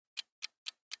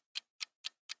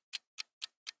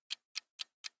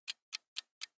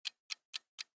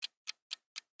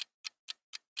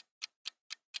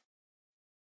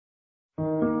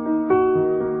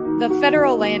the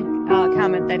federal land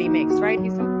comment that he makes, right?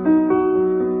 He's like,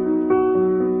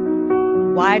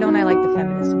 why don't I like the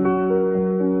feminist movement?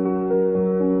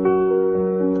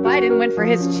 Biden went for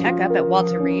his checkup at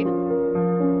Walter Reed.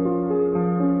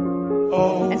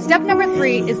 And step number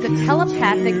 3 is the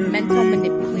telepathic mental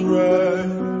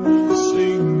manipulation.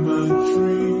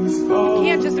 You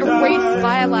can't just erase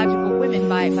biological women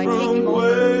by taking over.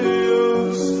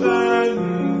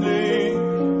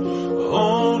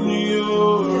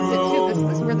 This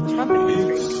is where the Trump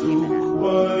administration came in at.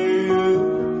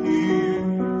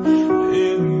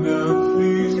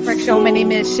 Shipwreck Show, my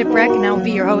name is Shipwreck, and I'll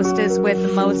be your hostess with the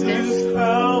mostest.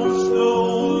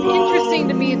 Interesting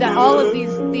to me that all of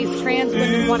these trans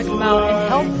women want to come out and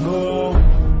help.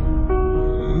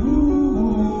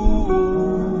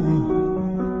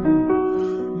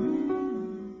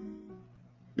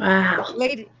 Wow.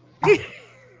 Lady.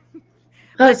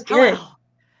 That was good.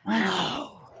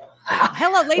 Wow.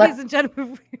 Hello, ladies and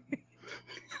gentlemen.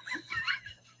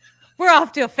 We're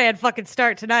off to a fan fucking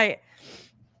start tonight.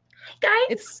 Guys.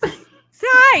 It's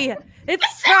Saturday.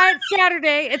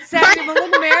 It's Saturday.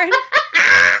 Melinda Marin.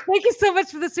 Thank you so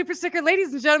much for the super sticker.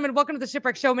 Ladies and gentlemen, welcome to the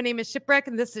Shipwreck Show. My name is Shipwreck,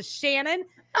 and this is Shannon.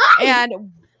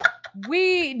 And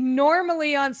we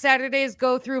normally on Saturdays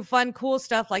go through fun, cool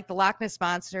stuff like the Loch Ness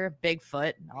Monster,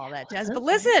 Bigfoot, and all that jazz. But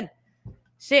listen,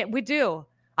 shit, we do.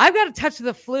 I've got a touch of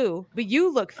the flu, but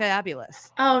you look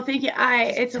fabulous. Oh, thank you.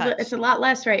 It's a lot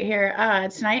less right here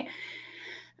tonight.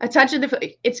 A touch of the flu.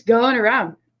 It's going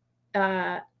around.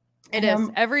 It is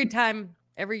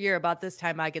every year about this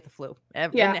time I get the flu.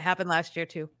 And it happened last year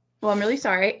too. Well, I'm really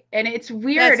sorry. And it's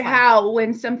weird how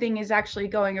when something is actually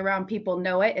going around, people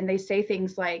know it and they say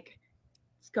things like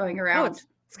it's going around.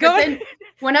 It's going.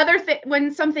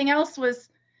 When something else was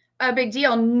a big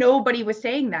deal, nobody was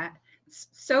saying that. It's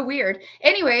so weird.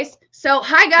 Anyways, so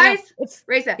hi guys. It's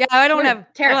Raisa. Yeah, I don't have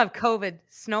COVID.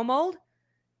 Snow mold?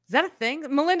 Is that a thing?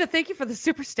 Melinda, thank you for the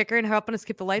super sticker and helping us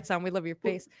keep the lights on. We love your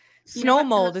face. Snow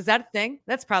mold, is that a thing?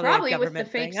 That's probably a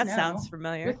government thing. That sounds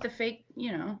familiar. With the fake,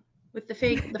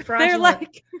 the fraudulent. They're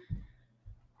like,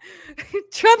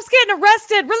 Trump's getting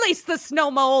arrested. Release the snow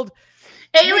mold.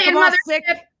 Alien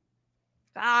mothership.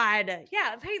 God.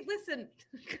 Yeah. Hey, listen.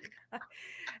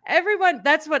 Everyone,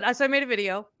 so I made a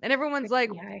video and everyone's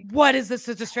like, what is this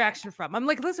a distraction from? I'm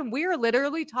like, listen, we are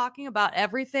literally talking about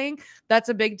everything that's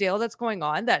a big deal that's going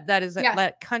on that is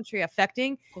that country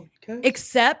affecting,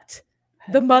 except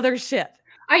the mothership.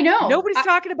 I know. Nobody's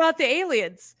talking about the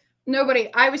aliens. Nobody.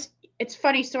 It's a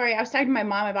funny story. I was talking to my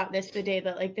mom about this the day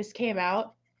that this came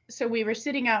out. So we were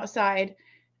sitting outside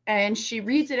and she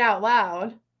reads it out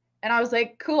loud and I was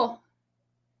like, cool.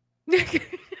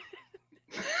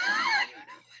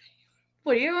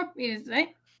 What do you want me to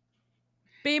say?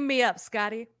 Beam me up,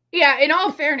 Scotty. Yeah, in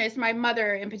all fairness, my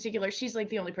mother in particular, she's like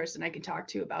the only person I can talk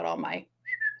to about all my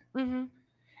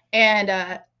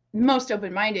and most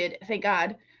open-minded, thank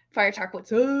God. Fire Talk,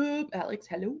 what's up? Alex,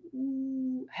 hello.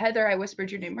 Heather, I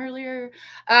whispered your name earlier.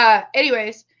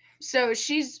 Anyways, so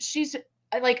she's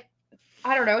like,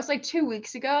 I don't know, it's like 2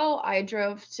 weeks ago. I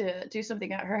drove to do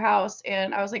something at her house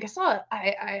and I was like, I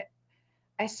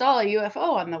saw a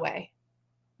UFO on the way.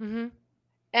 Mm-hmm.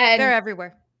 And they're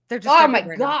everywhere. They're just oh my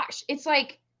gosh. It's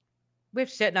like we have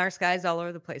shit in our skies all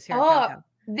over the place here.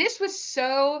 This was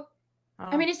so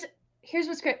I mean, here's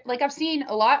what's great. Like I've seen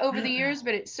a lot over the years,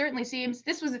 but it certainly seems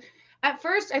this was at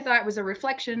first I thought it was a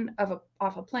reflection of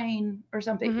off a plane or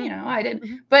something. I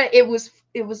didn't, but it was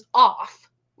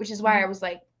off, which is why I was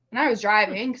like, and I was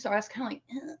driving, so I was kind of like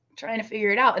trying to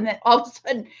figure it out, and then all of a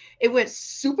sudden it went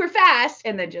super fast,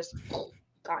 and then just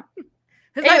gone.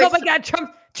 It's like, oh my God,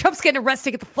 Trump's getting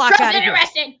arrested. Get the flock out of here.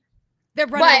 Arrested. They're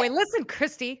running away. Listen,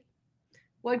 Christy.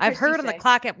 I've heard on the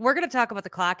clock app. We're going to talk about the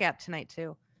clock app tonight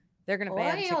too. They're going to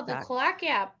ban TikTok. The clock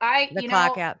app.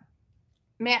 Clock app.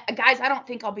 Man, guys, I don't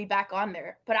think I'll be back on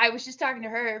there. But I was just talking to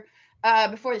her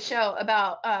before the show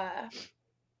about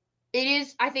it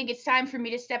is. I think it's time for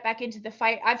me to step back into the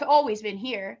fight. I've always been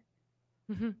here.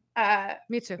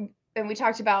 Me too. And we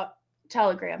talked about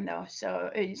Telegram though,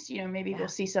 so it's maybe we'll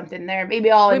see something there.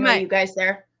 Maybe I'll invite you guys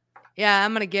there. Yeah, I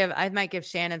might give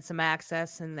Shannon some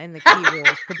access and the key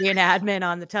rules to be an admin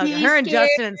on the Telegram. Her and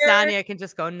Justin and Sonia can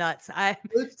just go nuts. I'm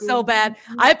so bad.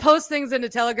 I post things into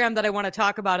Telegram that I want to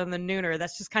talk about in the nooner.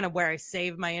 That's just kind of where I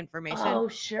save my information. Oh,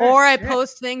 sure. Or I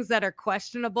post things that are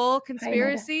questionable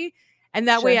conspiracy. And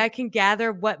that way I can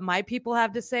gather what my people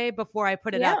have to say before I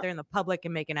put it out there in the public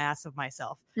and make an ass of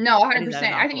myself. No, 100%.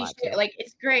 I think you should. Like,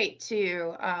 it's great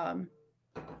to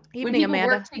when people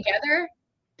work together.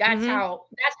 That's how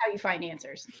you find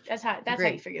answers. That's how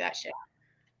you figure that shit out.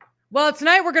 Well,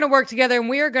 tonight we're going to work together and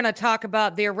we are going to talk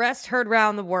about the arrest heard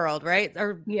around the world, right?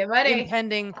 Or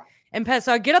impending.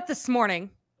 So I get up this morning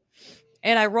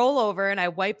and I roll over and I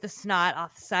wipe the snot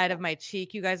off the side of my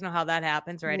cheek. You guys know how that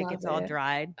happens, right? It gets all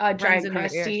dried. Dry and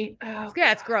crusty. Oh,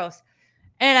 yeah, it's gross.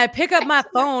 And I pick up my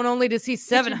phone only to see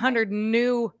 700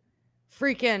 new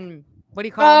freaking, what do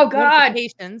you call them?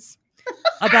 Notifications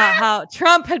about how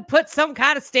Trump had put some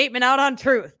kind of statement out on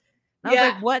Truth. And I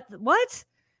was like, what?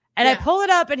 And I pull it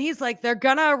up and he's like, they're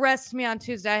going to arrest me on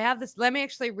Tuesday. I have this. Let me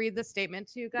actually read the statement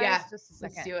to you guys. Yeah, just a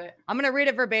second. Let's do it. I'm going to read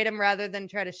it verbatim rather than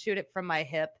try to shoot it from my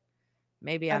hip.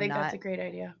 Maybe I think that's a great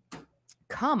idea.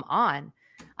 Come on.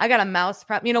 I got a mouse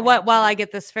prop. You know what? While I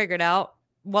get this figured out,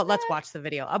 let's watch the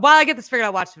video. While I get this figured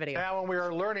out, watch the video. Now, when we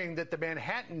are learning that the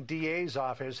Manhattan DA's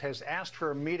office has asked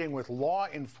for a meeting with law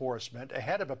enforcement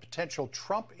ahead of a potential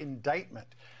Trump indictment.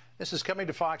 This is coming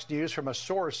to Fox News from a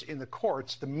source in the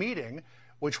courts. The meeting,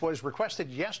 which was requested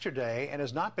yesterday and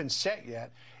has not been set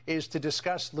yet, is to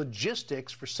discuss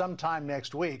logistics for some time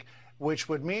next week, which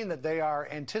would mean that they are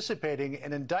anticipating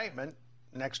an indictment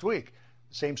next week.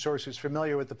 The same source who's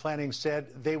familiar with the planning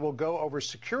said they will go over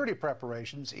security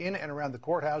preparations in and around the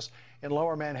courthouse in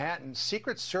Lower Manhattan.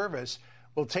 Secret Service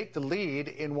will take the lead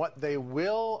in what they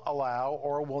will allow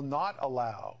or will not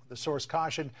allow. The source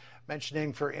cautioned,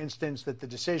 mentioning, for instance, that the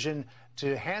decision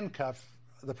to handcuff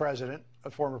the president, a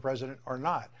former president, or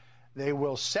not, they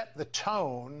will set the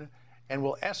tone and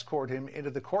will escort him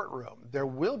into the courtroom. There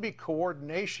will be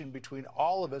coordination between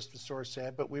all of us, the source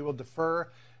said, but we will defer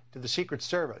to the Secret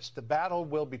Service. The battle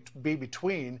will be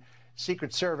between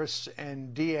Secret Service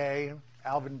and DA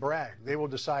Alvin Bragg. They will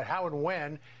decide how and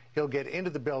when he'll get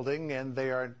into the building, and they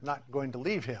are not going to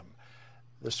leave him.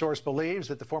 The source believes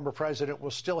that the former president will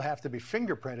still have to be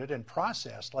fingerprinted and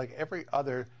processed like every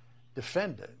other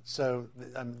defendant. So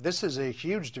this is a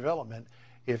huge development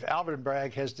if Alvin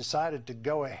Bragg has decided to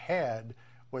go ahead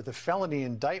with a felony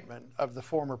indictment of the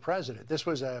former president. This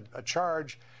was a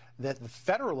charge that the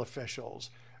federal officials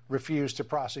refused to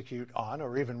prosecute on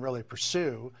or even really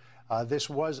pursue. This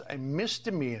was a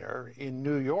misdemeanor in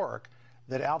New York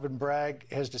that Alvin Bragg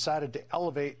has decided to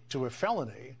elevate to a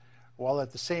felony, while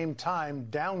at the same time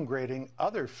downgrading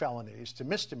other felonies to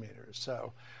misdemeanors.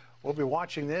 So we'll be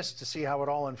watching this to see how it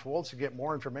all unfolds, to get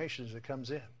more information as it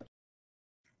comes in.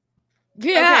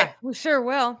 Yeah, okay. We sure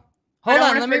will. Hold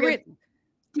on, let me read.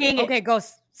 Dang it. Okay, go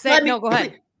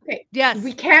ahead. Okay. Yes.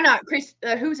 We cannot, Chris,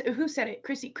 who said it?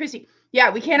 Chrissy. Yeah,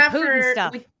 we cannot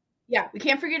we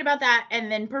can't forget about that.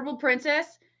 And then Purple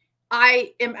Princess,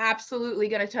 I am absolutely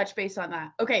going to touch base on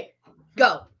that. Okay,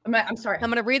 go. I'm sorry. I'm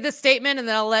going to read the statement and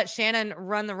then I'll let Shannon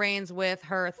run the reins with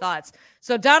her thoughts.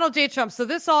 So Donald J. Trump. So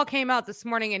this all came out this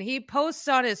morning and he posts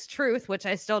on his Truth, which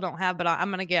I still don't have, but I'm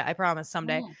going to get, I promise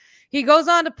someday. He goes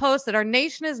on to post that our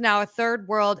nation is now a third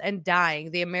world and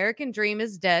dying. The American dream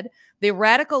is dead. The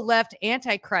radical left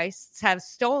antichrists have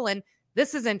stolen.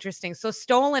 This is interesting. So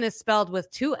stolen is spelled with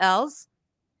 2 L's.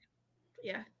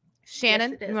 Yeah.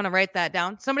 Shannon, you want to write that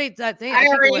down? Somebody, I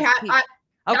already had.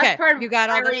 Okay, you got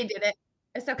all I already did it.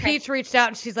 It's okay. Peach reached out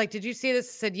and she's like, "Did you see this?"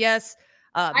 I said, "Yes."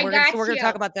 We're going to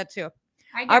talk about that too.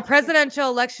 Our presidential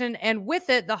election, and with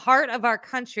it, the heart of our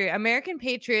country. American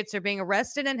patriots are being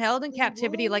arrested and held in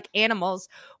captivity like animals,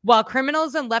 while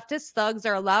criminals and leftist thugs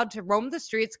are allowed to roam the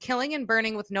streets, killing and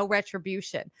burning with no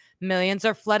retribution. Millions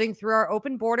are flooding through our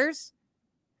open borders,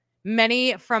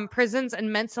 many from prisons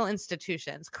and mental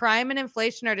institutions. Crime and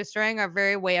inflation are destroying our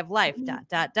very way of life. ...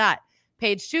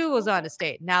 Page 2 goes on to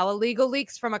state, now illegal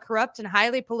leaks from a corrupt and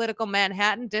highly political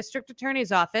Manhattan district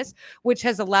attorney's office, which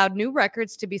has allowed new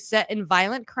records to be set in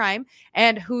violent crime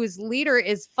and whose leader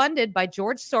is funded by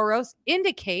George Soros,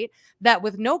 indicate that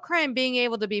with no crime being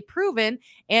able to be proven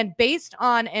and based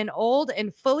on an old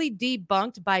and fully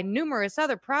debunked by numerous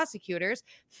other prosecutors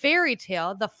fairy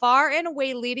tale, the far and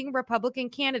away leading Republican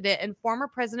candidate and former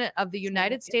president of the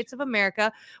United States of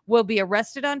America will be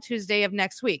arrested on Tuesday of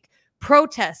next week.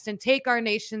 Protest and take our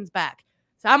nations back.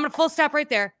 So I'm going to full stop right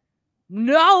there.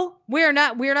 No, we're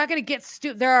not going to get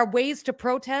stupid. There are ways to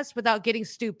protest without getting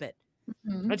stupid.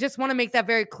 I just want to make that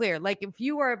very clear. Like if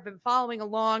you have been following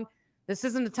along, this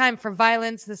isn't the time for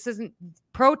violence. This isn't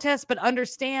protest, but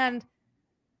understand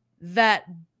that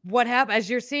what happened, as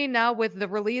you're seeing now with the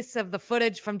release of the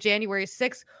footage from January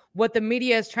 6th, what the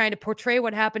media is trying to portray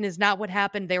what happened is not what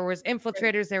happened. There was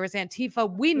infiltrators. There was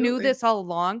Antifa. We knew this all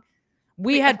along.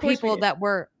 We had people that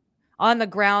were on the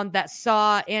ground that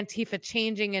saw Antifa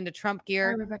changing into Trump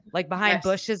gear, like behind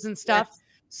bushes and stuff.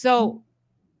 So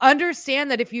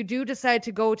understand that if you do decide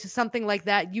to go to something like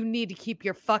that, you need to keep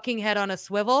your fucking head on a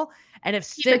swivel. And if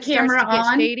shit starts to get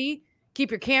shady, keep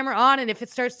your camera on. And if it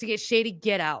starts to get shady,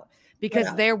 get out. because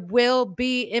there will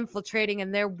be infiltrating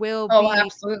and there will be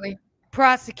absolutely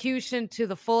prosecution to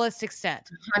the fullest extent.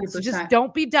 100%. So just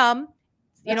don't be dumb.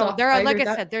 You know, there are, like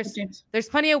I said, James. there's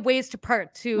plenty of ways to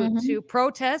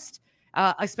protest,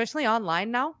 especially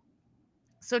online now.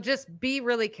 So just be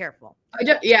really careful.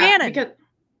 Shannon, because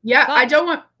I don't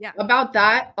want about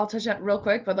that. I'll touch on it real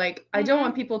quick, but like I don't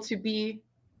want people to be.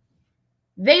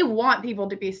 They want people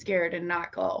to be scared and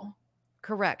not go.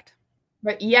 Correct.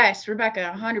 But yes,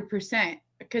 Rebecca, 100%,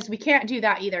 because we can't do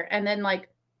that either. And then like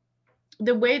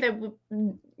the way that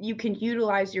you can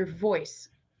utilize your voice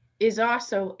is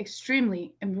also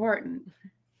extremely important.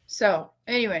 So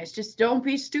anyways, just don't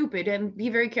be stupid and be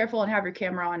very careful and have your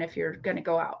camera on if you're going to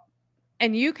go out.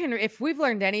 And you can, if we've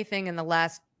learned anything in the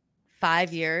last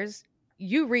 5 years,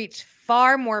 you reach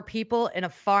far more people in a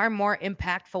far more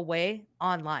impactful way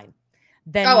online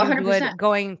than you would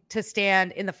going to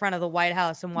stand in the front of the White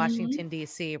House in Washington,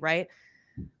 D.C., right?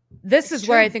 This is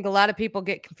where I think a lot of people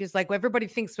get confused. Like, everybody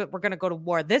thinks that we're going to go to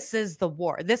war. This is the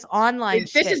war. this online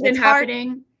This has been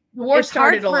happening. The war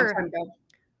started a long time ago.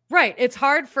 Right. It's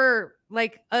hard for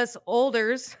like us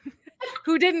olders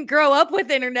who didn't grow up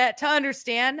with internet to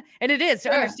understand. And it is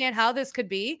to understand how this could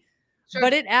be. Sure.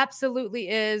 But it absolutely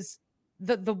is.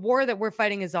 The war that we're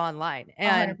fighting is online.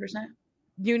 And 100%.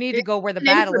 You need to go where the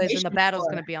battle is, and the battle is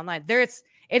going to be online.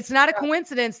 It's not a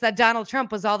coincidence that Donald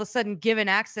Trump was all of a sudden given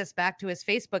access back to his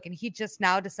Facebook, and he just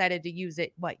now decided to use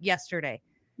it, yesterday?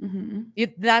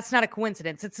 That's not a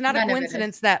coincidence. It's not a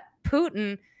coincidence that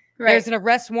Putin, there's an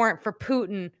arrest warrant for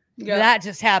Putin. That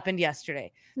just happened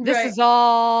yesterday. This is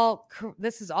all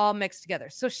mixed together.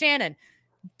 So Shannon,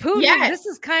 Putin, this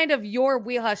is kind of your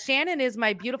wheelhouse. Shannon is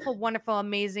my beautiful, wonderful,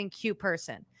 amazing, cute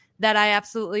person that I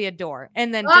absolutely adore.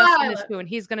 And then Justin is Putin.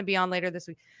 He's going to be on later this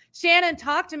week. Shannon,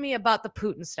 talk to me about the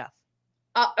Putin stuff.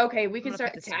 Okay, we can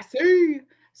start.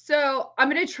 So I'm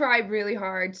going to try really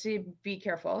hard to be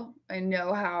careful and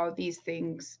know how these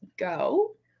things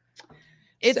go.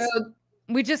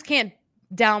 We just can't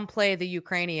downplay the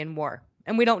Ukrainian war,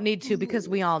 and we don't need to because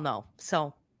we all know.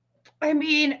 So, I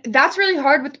mean, that's really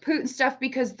hard with the Putin stuff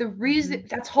because the reason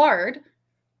that's hard.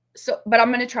 So, but I'm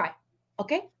going to try.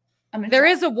 Okay. There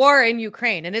is a war in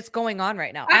Ukraine, and it's going on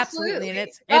right now. Absolutely. And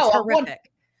it's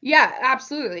horrific. Yeah,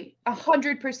 absolutely.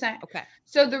 100%. Okay.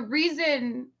 So the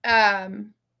reason that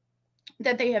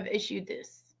they have issued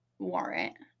this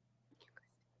warrant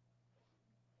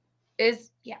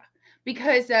is,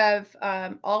 because of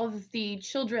all of the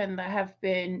children that have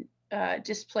been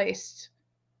displaced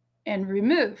and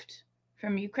removed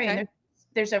from Ukraine. Okay.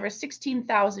 There's over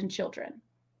 16,000 children.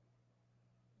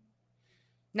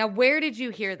 Now, where did you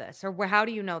hear this, or how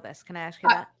do you know this? Can I ask you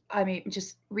that? I mean,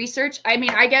 just research.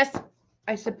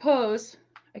 I suppose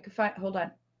I could find. Hold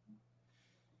on.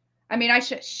 I mean, I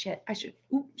should. Shucks.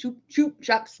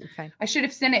 Okay. I should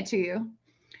have sent it to you.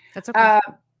 That's okay.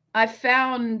 I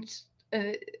found,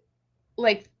 I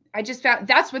just found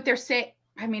that's what they're saying.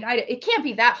 I mean, it can't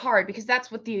be that hard because that's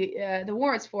what the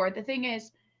warrant's for. The thing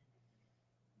is,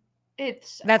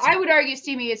 I would argue,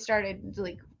 Steamy, it started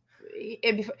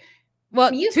before. Well,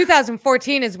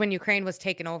 2014 is when Ukraine was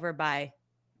taken over by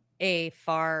an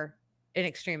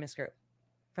extremist group,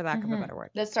 for lack of a better word.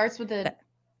 That starts with a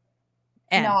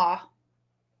N. Nah.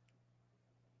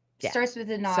 Yeah. Starts with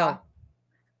a nah. So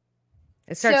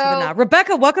it starts with a nah.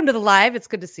 Rebecca, welcome to the live. It's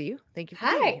good to see you. Thank you for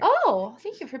being here. Oh,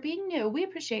 thank you for being new. We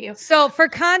appreciate you. So for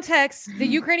context, the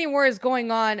Ukrainian war is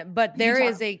going on, but there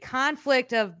is a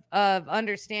conflict of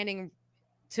understanding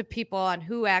to people on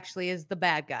who actually is the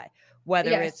bad guy.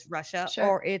 Whether it's Russia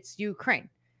or it's Ukraine.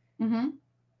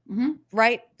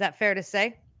 Right? Is that fair to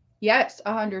say? Yes,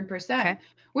 100%. Okay.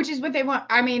 Which is what they want.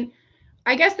 I mean,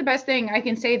 I guess the best thing I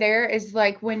can say there is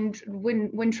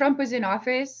when Trump was in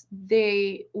office,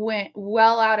 they went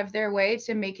well out of their way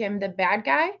to make him the bad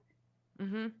guy.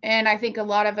 And I think a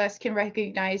lot of us can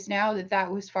recognize now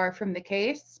that was far from the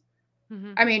case.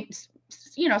 I mean,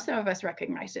 some of us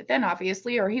recognized it then,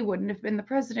 obviously, or he wouldn't have been the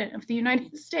president of the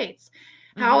United States.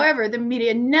 However, the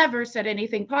media never said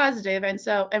anything positive.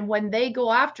 And when they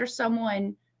go after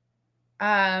someone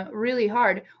really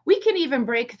hard, we can even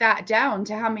break that down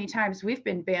to how many times we've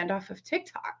been banned off of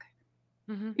TikTok.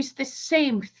 It's the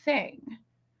same thing.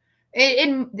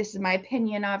 This is my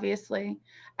opinion, obviously.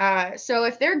 So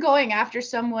if they're going after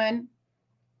someone,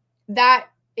 that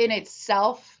in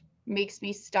itself makes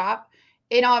me stop.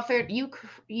 In all fair,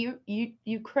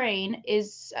 Ukraine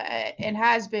is and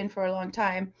has been for a long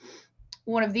time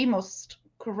one of the most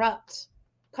corrupt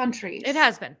countries. It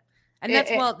has been. And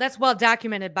that's well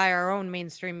documented by our own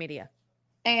mainstream media.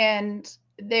 And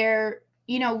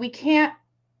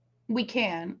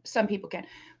some people can.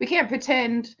 We can't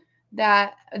pretend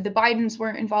that the Bidens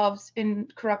weren't involved in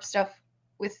corrupt stuff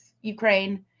with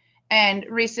Ukraine. And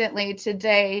recently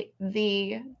today,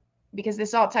 because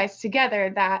this all ties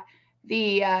together, that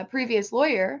the previous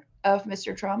lawyer of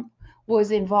Mr. Trump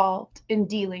was involved in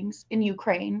dealings in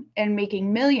Ukraine and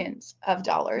making millions of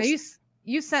dollars.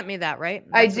 You sent me that, right?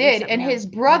 I did. And his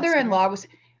brother-in-law was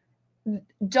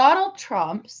Donald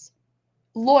Trump's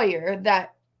lawyer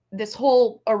that this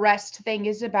whole arrest thing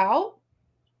is about.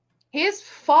 His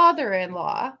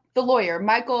father-in-law, the lawyer,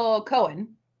 Michael Cohen,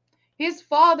 his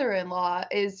father-in-law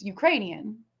is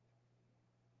Ukrainian.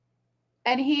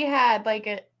 And he had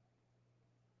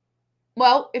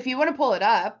well, if you want to pull it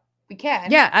up, we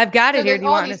can. Yeah, I've got it here. Do you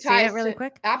want to see it really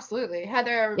quick? Absolutely.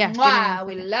 Heather, yeah, mwah,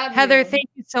 we love Heather, you. thank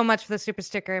you so much for the super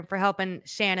sticker and for helping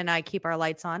Shan and I keep our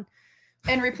lights on.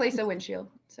 And replace a windshield.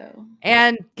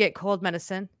 And get cold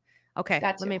medicine. Okay,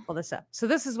 let me pull this up. So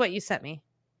this is what you sent me.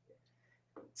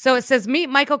 So it says, meet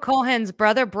Michael Cohen's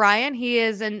brother, Brian. He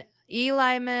is an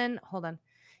Eliman. Hold on.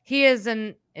 He is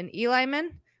an Eliman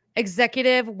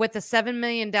executive with a $7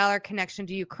 million connection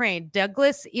to Ukraine.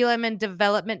 Douglas Eliman,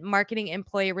 development marketing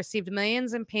employee, received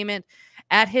millions in payment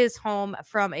at his home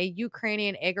from a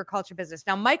Ukrainian agriculture business.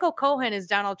 Now, Michael Cohen is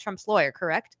Donald Trump's lawyer,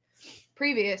 correct?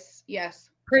 Previous, yes.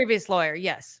 Previous lawyer,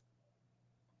 yes.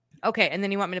 Okay, and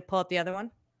then you want me to pull up the other one?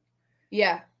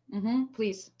 Yeah.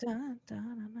 Please.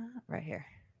 Right here.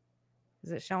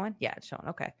 Is it showing? Yeah, it's showing.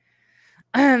 Okay.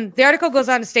 The article goes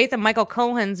on to state that Michael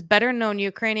Cohen's better-known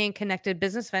Ukrainian-connected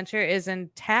business venture is in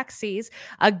taxis,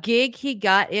 a gig he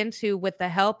got into with the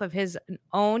help of his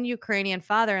own Ukrainian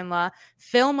father-in-law,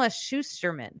 Filma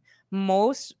Schusterman.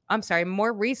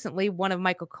 More recently, one of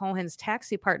Michael Cohen's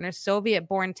taxi partners,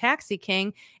 Soviet-born taxi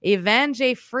king Ivan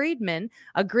J. Friedman,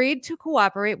 agreed to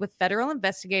cooperate with federal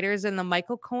investigators in the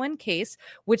Michael Cohen case,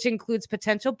 which includes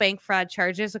potential bank fraud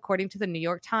charges, according to the New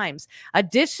York Times.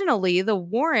 Additionally, the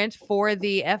warrant for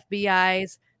the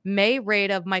FBI's May raid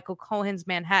of Michael Cohen's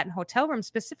Manhattan hotel room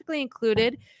specifically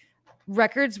included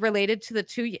records related to the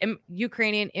two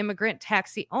Ukrainian immigrant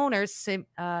taxi owners,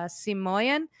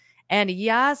 Simoyan and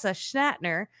Yaza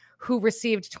Schnatner, who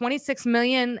received $26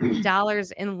 million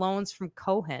in loans from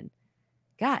Cohen.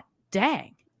 God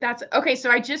dang. That's okay.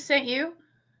 So I just sent you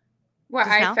what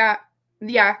I found.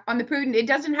 Yeah, on the Putin. It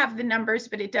doesn't have the numbers,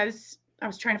 but it does. I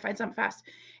was trying to find something fast.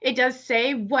 It does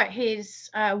say what his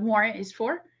warrant is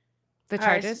for. The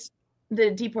charges?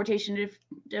 The deportation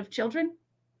of children.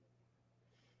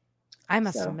 I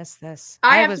must have missed this.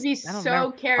 I have to be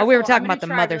so careful. Oh, we were talking about the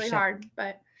mothership. Really hard,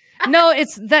 but no,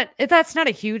 that's not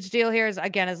a huge deal here.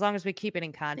 Again, as long as we keep it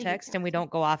in context and we don't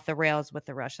go off the rails with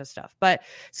the Russia stuff. But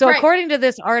so according to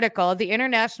this article, the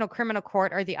International Criminal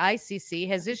Court, or the ICC,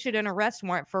 has issued an arrest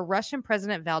warrant for Russian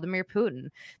President Vladimir Putin.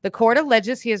 The court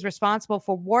alleges he is responsible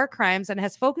for war crimes and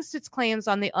has focused its claims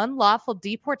on the unlawful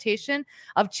deportation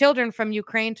of children from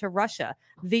Ukraine to Russia.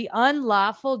 The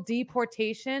unlawful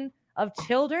deportation of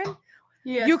children?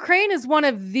 Yes. Ukraine is one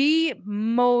of the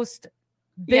most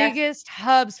biggest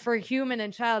hubs for human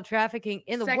and child trafficking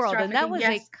in the world, and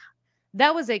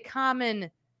that was a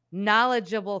common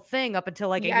knowledgeable thing up until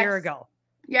like a year ago.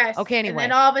 Yes. Okay. Anyway,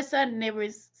 and then all of a sudden it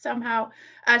was somehow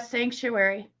a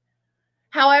sanctuary.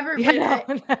 However,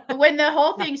 when the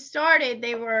whole thing started,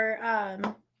 they were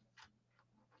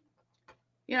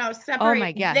separated. Oh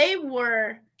my gosh. They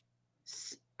were.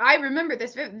 I remember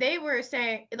this. They were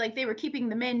saying they were keeping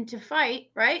the men to fight,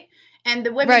 right? And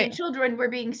the women and children were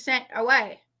being sent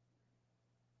away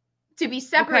to be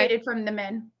separated from the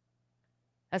men.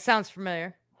 That sounds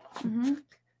familiar. Mm-hmm.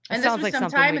 And this was some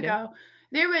time ago.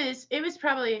 It was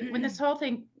probably when this whole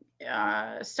thing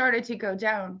started to go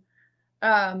down.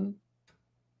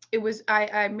 It was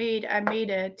I made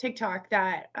a TikTok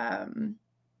that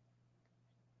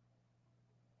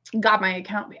got my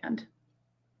account banned.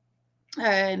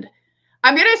 And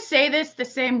I'm going to say this the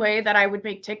same way that I would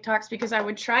make TikToks, because I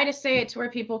would try to say it to where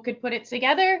people could put it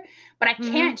together, but I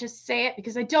can't just say it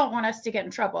because I don't want us to get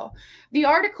in trouble. The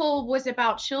article was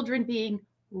about children being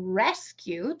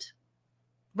rescued.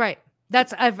 Right.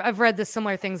 I've read the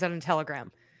similar things on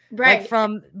Telegram. Right. Like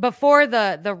from before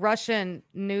the Russian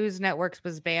news networks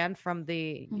was banned from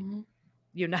the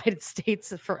United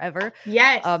States forever.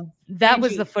 Yes. That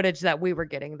was the footage that we were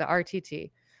getting, the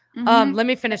RTT. Let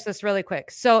me finish this really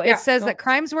quick. So it says that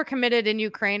crimes were committed in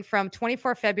Ukraine from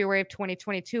 24 February of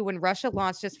 2022 when Russia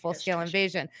launched its full-scale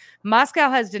invasion. Moscow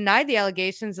has denied the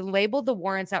allegations and labeled the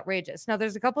warrants outrageous. Now,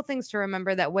 there's a couple things to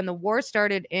remember that when the war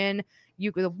started in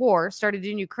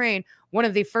Ukraine, one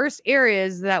of the first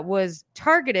areas that was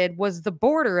targeted was the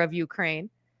border of Ukraine.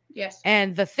 Yes.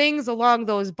 And the things along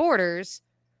those borders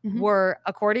were,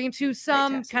 according to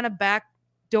some kind of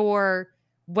backdoor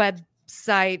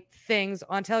website things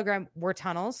on Telegram were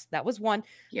tunnels. That was one.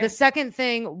 Yeah. The second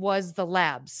thing was the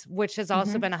labs, which has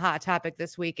also been a hot topic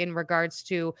this week in regards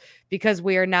to, because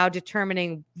we are now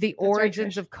determining the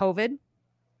origins of COVID.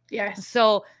 Yes.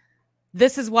 So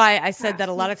this is why I said that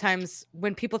a lot of times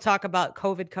when people talk about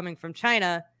COVID coming from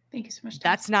China, thank you so much.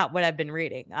 That's not what I've been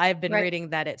reading. I've been reading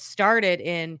that it started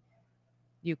in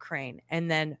Ukraine and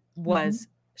then was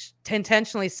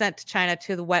intentionally sent to China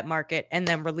to the wet market and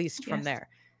then released from there.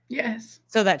 Yes.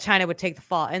 So that China would take the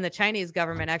fall. And the Chinese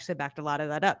government actually backed a lot of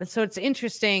that up. And so it's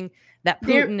interesting that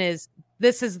Putin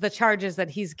this is the charges that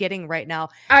he's getting right now.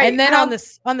 And then on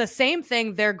the same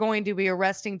thing, they're going to be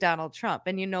arresting Donald Trump.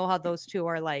 And you know how those two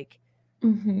are like.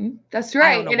 That's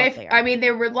right. And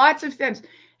there were lots of things.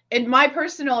 In my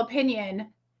personal opinion,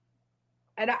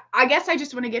 and I guess I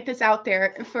just want to get this out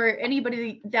there for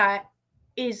anybody that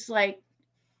is like,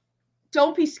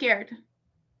 don't be scared.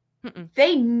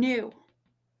 They knew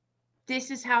this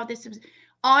is how this is.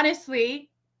 Honestly,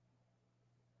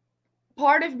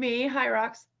 part of me,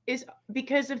 Hyrox, is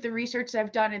because of the research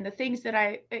I've done and the things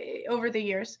that over the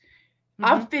years,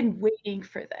 I've been waiting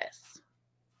for this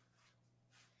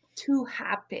to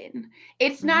happen.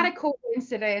 It's not a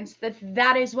coincidence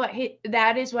that is what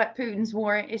Putin's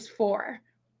warrant is for.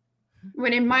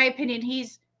 When in my opinion,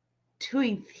 he's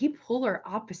doing the polar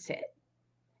opposite.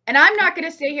 And I'm not going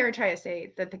to stay here and try to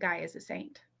say that the guy is a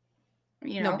saint.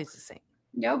 You know, nobody's a saint.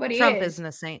 Nobody Trump isn't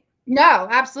a saint. No,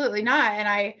 absolutely not.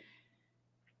 And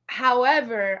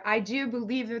however, I do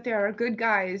believe that there are good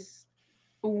guys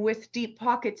with deep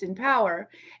pockets and power.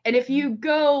 And if you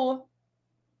go,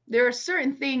 there are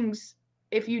certain things,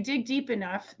 if you dig deep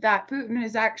enough, that Putin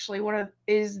is actually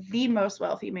is the most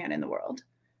wealthy man in the world.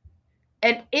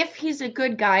 And if he's a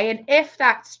good guy, and if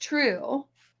that's true,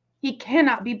 he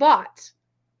cannot be bought.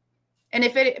 And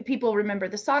if people remember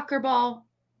the soccer ball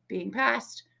being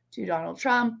passed to Donald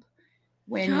Trump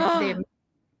when they...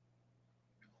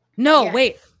 No,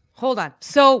 wait, hold on.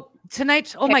 So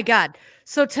tonight's, oh my God.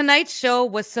 So tonight's show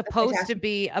was supposed to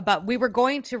be about, we were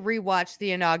going to rewatch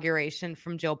the inauguration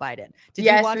from Joe Biden. Did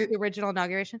you watch the original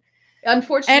inauguration?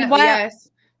 Unfortunately, yes.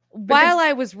 While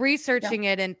I was researching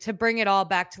it and to bring it all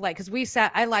back to light, because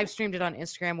I live streamed it on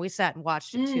Instagram. We sat and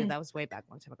watched it too. That was way back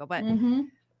a long time ago.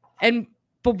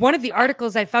 But one of the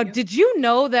articles I found, did you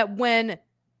know that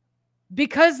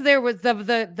because there was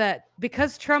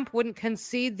because Trump wouldn't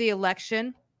concede the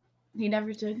election, he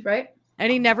never did, right? And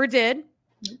he never did,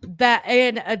 that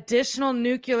an additional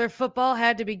nuclear football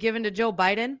had to be given to Joe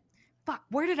Biden? Fuck,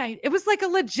 it was like a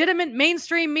legitimate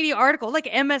mainstream media article, like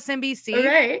MSNBC.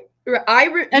 Right. He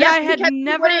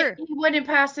wouldn't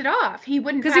pass it off. He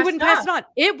wouldn't pass it on.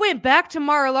 It went back to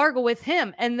Mar-a-Lago with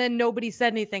him, and then nobody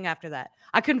said anything after that.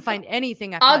 I couldn't find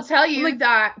anything after that. I'll tell you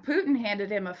that Putin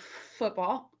handed him a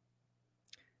football.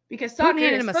 Because soccer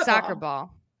handed is him football. A soccer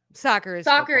ball. Soccer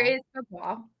is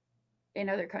football in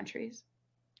other countries.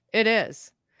 It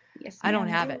is. Yes, I don't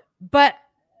have it. But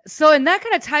so, and that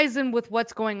kind of ties in with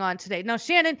what's going on today. Now,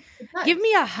 Shannon, give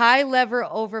me a high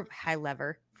level.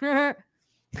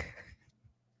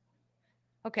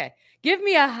 Okay. Give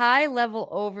me a high level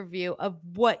overview of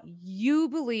what you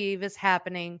believe is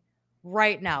happening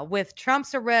right now with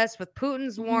Trump's arrest, with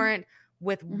Putin's warrant,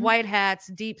 with white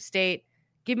hats, deep state.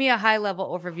 Give me a high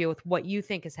level overview with what you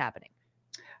think is happening.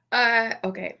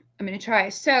 Okay. I'm going to try.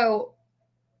 So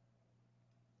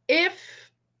if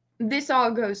this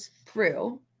all goes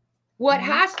through, what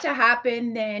has to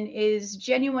happen then is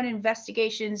genuine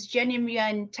investigations,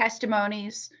 genuine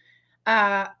testimonies,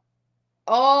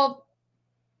 all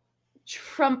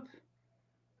Trump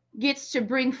gets to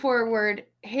bring forward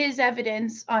his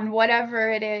evidence on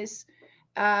whatever it is.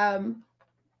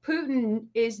 Putin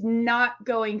is not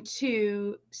going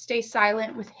to stay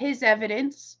silent with his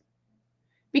evidence,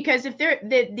 because if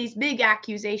these big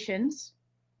accusations,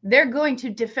 they're going to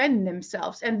defend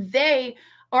themselves, and they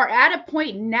are at a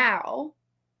point now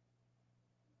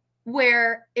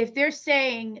where if they're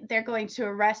saying they're going to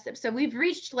arrest them, so we've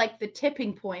reached like the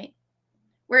tipping point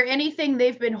where anything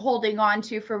they've been holding on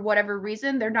to for whatever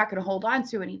reason, they're not going to hold on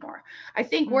to anymore. I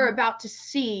think we're about to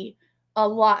see a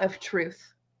lot of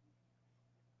truth.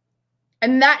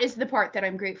 And that is the part that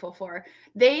I'm grateful for.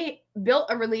 They built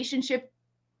a relationship,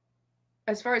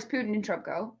 as far as Putin and Trump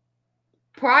go,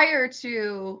 prior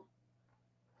to,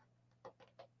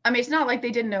 it's not like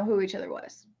they didn't know who each other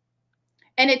was.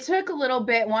 And it took a little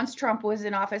bit once Trump was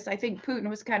in office. I think Putin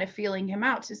was kind of feeling him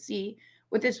out to see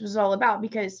what this was all about,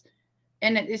 because,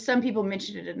 and some people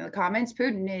mentioned it in the comments,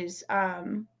 Putin is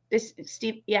this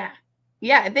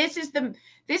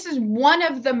is one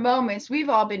of the moments we've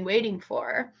all been waiting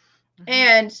for.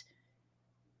 And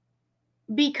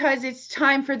because it's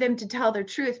time for them to tell their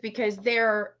truth, because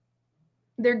they're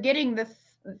getting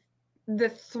the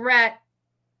threat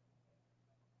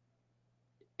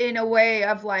in a way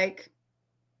of like,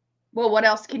 well, what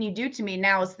else can you do to me?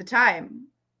 Now is the time.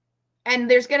 And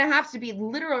there's going to have to be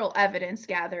literal evidence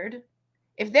gathered.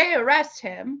 If they arrest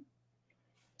him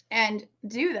and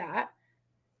do that,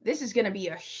 this is going to be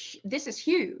this is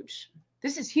huge.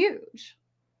 This is huge.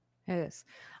 It is.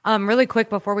 Really quick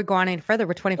before we go on any further,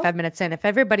 we're 25 minutes in. If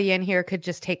everybody in here could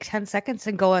just take 10 seconds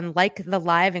and go and like the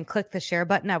live and click the share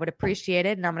button, I would appreciate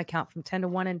it. And I'm going to count from 10 to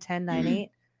 1 and 10, 9, 8,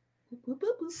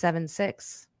 7,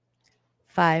 6,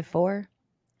 5, 4,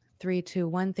 3, 2,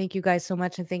 1. Thank you guys so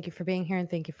much. And thank you for being here. And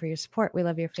thank you for your support. We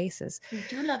love your faces. We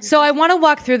do love your so faces. I want to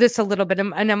walk through this a little bit.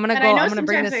 And I'm going to go. I I'm going to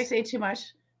bring sometimes this. I say too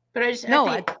much, but I just, No,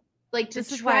 I think, like to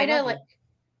this is why I try to love like,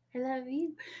 you. I love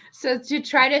you. So to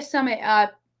try to sum it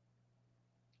up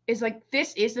is like,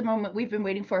 this is the moment we've been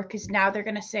waiting for, because now they're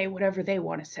going to say whatever they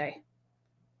want to say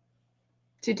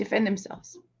to defend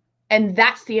themselves. And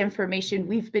that's the information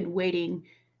we've been waiting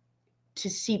to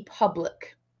see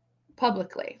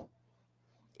publicly.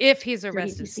 If he's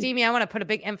arrested. Steamy, I want to put a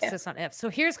big emphasis on if. So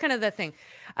here's kind of the thing.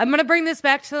 I'm going to bring this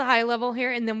back to the high level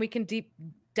here, and then we can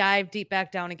dive deep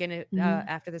back down again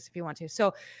after this if you want to.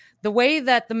 So the way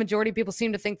that the majority of people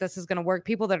seem to think this is going to work,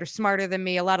 people that are smarter than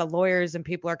me, a lot of lawyers and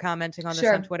people are commenting on this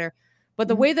on Twitter, but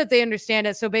the way that they understand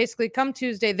it, so basically come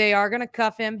Tuesday, they are going to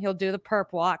cuff him. He'll do the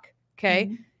perp walk.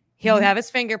 Okay. He'll have his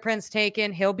fingerprints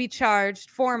taken. He'll be charged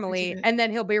formally, and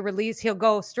then he'll be released. He'll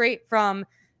go straight from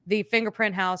the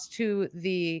fingerprint house to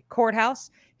the courthouse.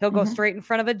 He'll go straight in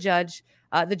front of a judge.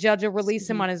 The judge will release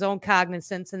him on his own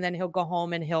cognizance, and then he'll go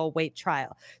home and he'll wait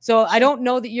trial. So I don't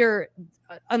know that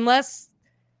unless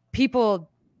people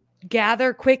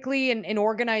gather quickly and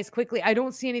organize quickly, I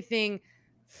don't see anything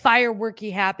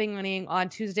fireworky happening on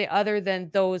Tuesday other than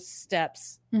those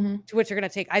steps to which you're going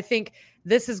to take. I think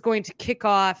this is going to kick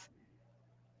off.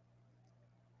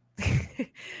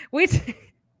 we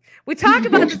talk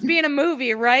about this being a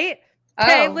movie, right?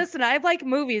 Okay, listen, I like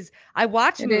movies. I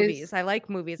watch movies. I like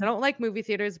movies. I don't like movie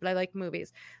theaters, but I like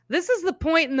movies. This is the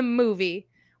point in the movie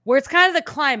where it's kind of the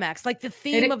climax, like the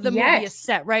theme of the movie is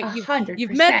set, right?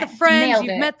 You've met the friends,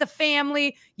 you've met the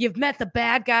family, you've met the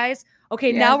bad guys.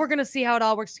 Okay, now we're going to see how it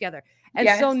all works together. And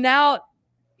so now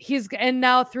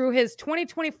now through his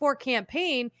 2024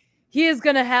 campaign, he is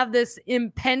going to have this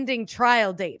impending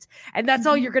trial date. And that's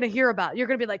all you're going to hear about. You're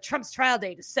going to be like, Trump's trial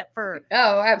date is set for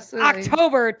absolutely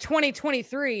October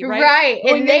 2023, right? Right.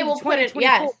 And they will put it,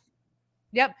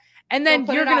 Yep. And then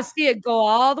you're going to see it go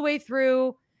all the way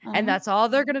through. And that's all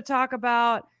they're going to talk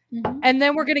about. And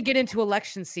then we're going to get into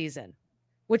election season,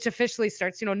 which officially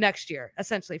starts, next year,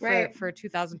 essentially for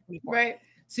 2024. Right.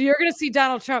 So you're going to see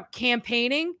Donald Trump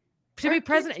campaigning to be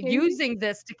president, using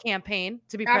this to campaign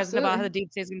to be president about how the deep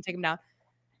state is going to take him down,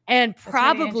 and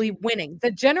probably winning.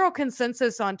 The general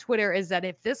consensus on Twitter is that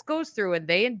if this goes through and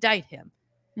they indict him,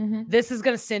 this is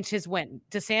going to cinch his win.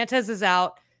 DeSantis is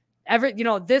out.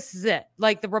 This is it.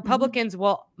 Like the Republicans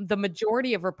the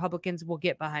majority of Republicans will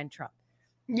get behind Trump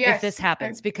if this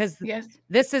happens, because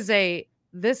this is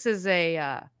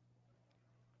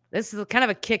kind of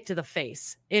a kick to the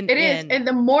face. And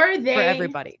the more for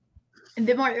everybody.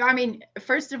 The more,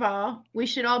 first of all, we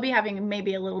should all be having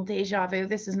maybe a little deja vu.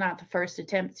 This is not the first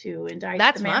attempt to indict.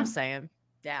 That's what I'm saying.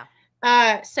 Yeah.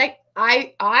 I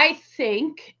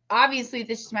think, obviously,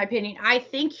 this is my opinion. I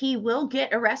think he will get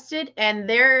arrested, and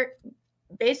they're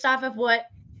based off of what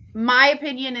my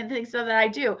opinion and things that I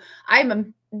do. I'm a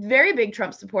very big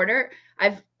Trump supporter.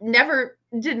 I've never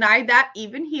denied that,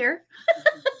 even here.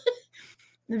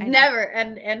 Never,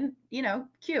 and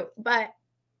cute, but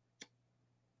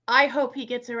I hope he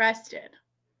gets arrested,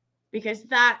 because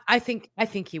I think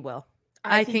he will.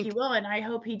 I think he will, and I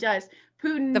hope he does.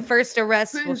 Putin, the first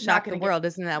arrest will shock the world.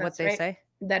 Isn't that what they say?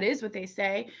 That is what they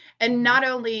say. And not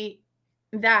only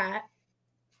that,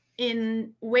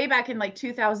 way back in like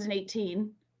 2018,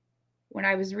 when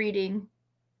I was reading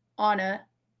on a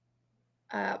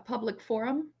public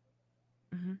forum,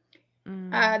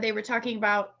 they were talking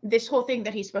about this whole thing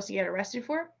that he's supposed to get arrested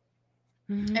for.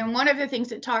 And one of the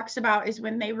things it talks about is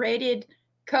when they raided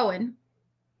Cohen,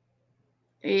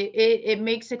 it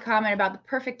makes a comment about the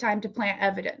perfect time to plant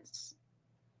evidence.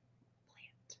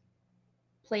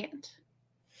 Plant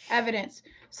evidence.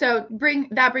 So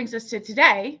that brings us to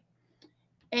today.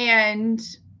 And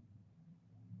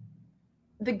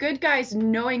the good guys,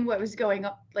 knowing what was going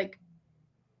on, like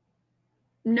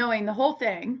knowing the whole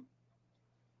thing,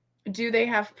 do they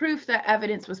have proof that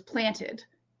evidence was planted?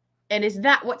 And is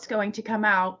that what's going to come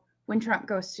out when Trump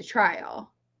goes to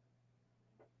trial?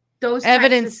 Those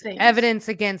evidence, types of things. evidence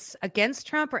against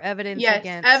Trump, or evidence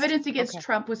against? Evidence against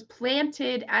Trump was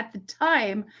planted at the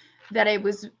time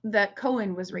that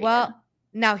Cohen was reading. Well,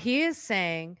 now he is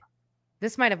saying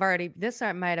this might have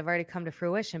already come to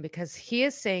fruition, because he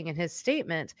is saying in his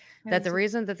statement that the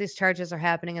reason that these charges are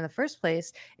happening in the first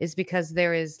place is because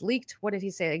there is leaked. What did he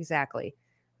say exactly?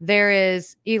 There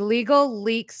is illegal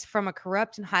leaks from a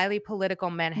corrupt and highly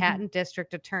political Manhattan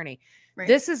district attorney. Right.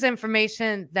 This is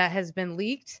information that has been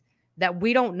leaked that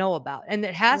we don't know about, and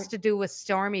it has to do with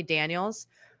Stormy Daniels,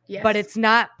 but it's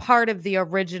not part of the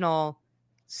original,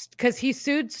 because he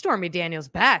sued Stormy Daniels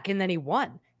back and then he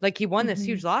won. Like, he won this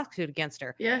huge lawsuit against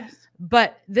her. Yes.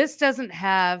 But this doesn't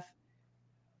have,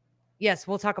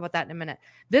 we'll talk about that in a minute.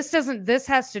 This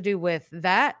has to do with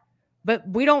that, but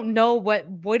we don't know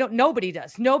nobody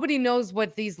does. Nobody knows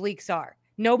what these leaks are.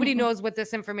 Nobody knows what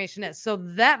this information is. So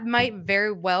that might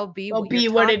very well be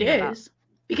what it is.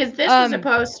 Because this was a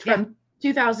post from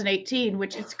 2018,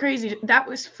 which is crazy. That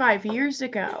was 5 years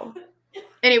ago.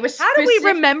 And it was How do we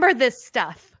remember this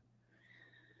stuff?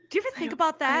 Do you ever think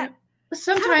about that?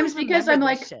 Sometimes, because I'm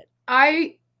like,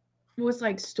 I was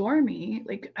like, Stormy,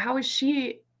 like, how is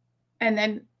she? And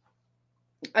then,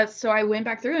 so I went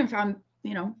back through and found,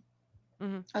 I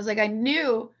was like, I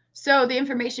knew. So the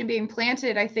information being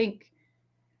planted, I think,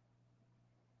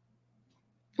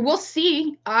 we'll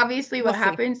see, obviously, what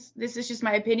happens. This is just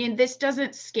my opinion. This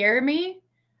doesn't scare me.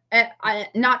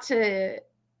 Not to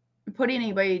put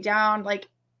anybody down. Like,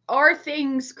 are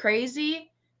things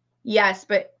crazy? Yes,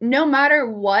 but no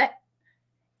matter what,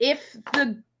 if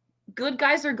the good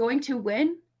guys are going to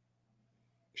win,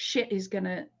 shit is going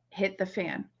to hit the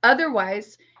fan.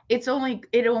 Otherwise, it only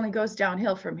goes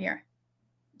downhill from here.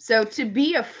 So to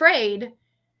be afraid,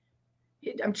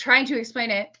 I'm trying to explain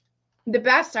it the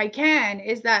best I can,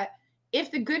 is that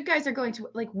if the good guys are going to,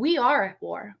 like, we are at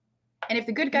war, and if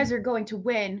the good guys are going to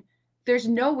win, there's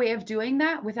no way of doing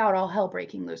that without all hell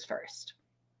breaking loose first.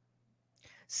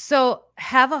 So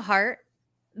Have a Heart,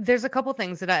 there's a couple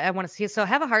things that I want to see. So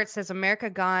Have a Heart says, America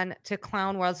gone to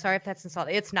clown world. Sorry if that's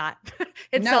insulting. It's not.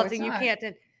 Insulting. No, it's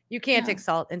not. You can't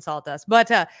insult us.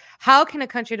 But how can a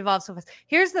country devolve so fast?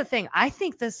 Here's the thing. I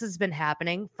think this has been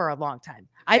happening for a long time.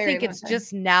 I think it's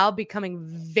just now becoming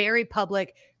very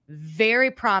public, very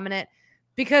prominent.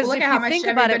 Because look if at how you much think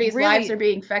about everybody's it, really, lives are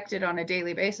being affected on a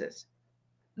daily basis.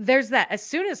 There's that. As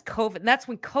soon as COVID, that's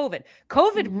when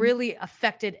COVID really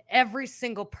affected every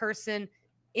single person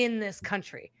in this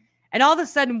country. And all of a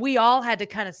sudden, we all had to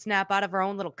kind of snap out of our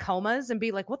own little comas and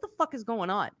be like, what the fuck is going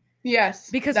on? Yes.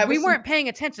 Because we weren't paying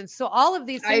attention. So all of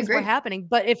these things were happening.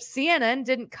 But if CNN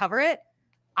didn't cover it,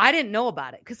 I didn't know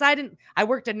about it. Because I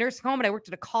worked at a nursing home and I worked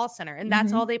at a call center. And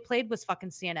that's all they played was fucking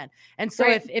CNN. And so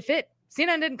if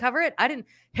CNN didn't cover it,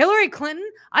 Hillary Clinton,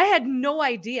 I had no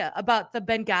idea about the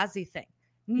Benghazi thing.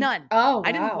 None. Oh, wow.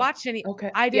 I didn't watch any.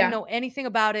 Okay. I didn't know anything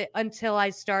about it until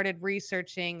I started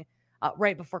researching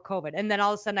right before COVID. And then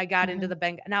all of a sudden I got into the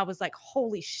Benghazi and I was like,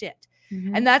 holy shit.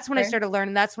 And that's when I started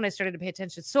learning. That's when I started to pay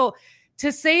attention. So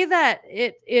to say that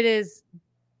it is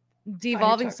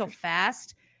devolving so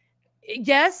fast,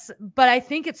 yes, but I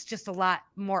think it's just a lot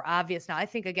more obvious now. I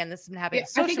think, again, this has been happening.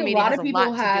 Social media has a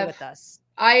lot to do with us.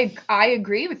 I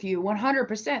agree with you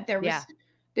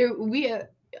 100%. We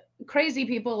crazy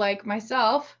people like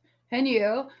myself and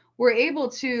you were able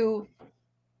to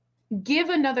give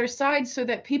another side so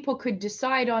that people could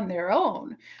decide on their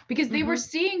own, because they were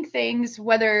seeing things,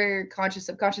 whether conscious,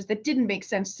 subconscious, that didn't make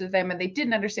sense to them, and they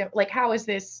didn't understand, like, how is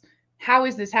this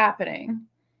happening?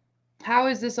 How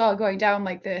is this all going down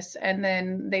like this? And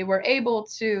then they were able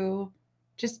to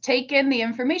just take in the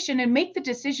information and make the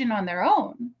decision on their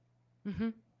own.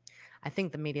 I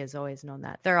think the media has always known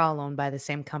that. They're all owned by the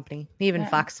same company. Even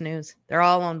Fox News, they're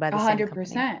all owned by the same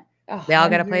company. 100%. They all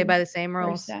got to play by the same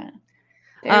rules.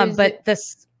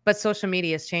 But social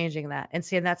media is changing that. And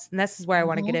see, and this is where I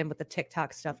want to get in with the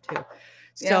TikTok stuff too.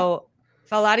 So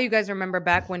if a lot of you guys remember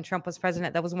back when Trump was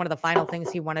president, that was one of the final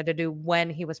things he wanted to do when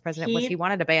he was president, was he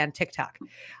wanted to ban TikTok.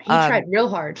 He tried real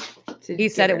hard. He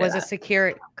said it was a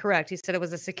security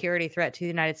threat to the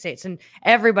United States. And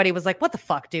everybody was like, what the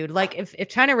fuck, dude? Like, if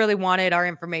China really wanted our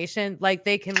information, like,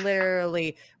 they can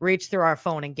literally reach through our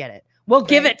phone and get it. We'll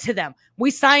give it to them.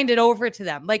 We signed it over to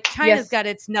them. Like, China's got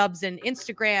its nubs in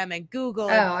Instagram and Google.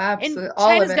 Absolutely. And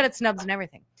China's got its nubs in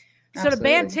everything. So to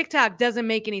ban TikTok doesn't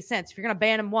make any sense. If you're going to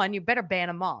ban them one, you better ban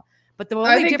them all. But the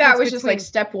only difference that was just like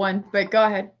step one, but go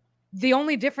ahead. The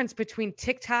only difference between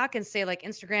TikTok and, say, like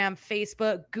Instagram,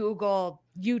 Facebook, Google,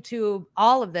 YouTube,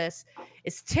 all of this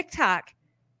is TikTok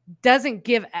doesn't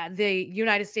give the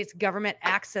United States government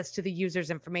access to the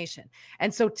user's information.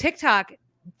 And so TikTok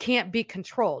can't be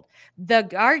controlled.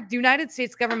 Our United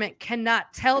States government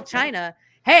cannot tell China,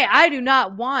 hey, I do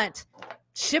not want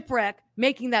Shipwreck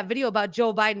making that video about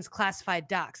Joe Biden's classified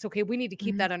docs. Okay, we need to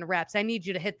keep that under wraps. I need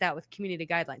you to hit that with community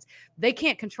guidelines. They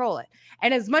can't control it.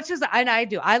 And as much as I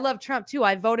do, I love Trump too.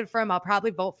 I voted for him. I'll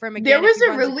probably vote for him again. There was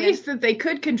a release that they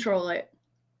could control it.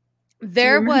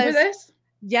 There was this?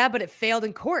 Yeah, but it failed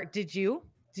in court. Did you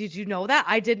know that?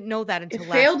 I didn't know that until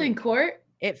last failed week. In court?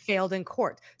 It failed in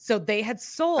court. So they had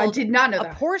sold I did not know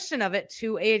a portion of it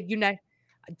to a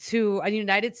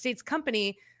United States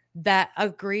company that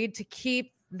agreed to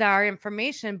keep our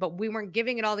information, but we weren't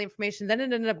giving it all the information. Then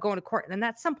it ended up going to court. And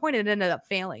at some point it ended up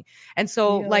failing. And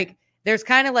so like, there's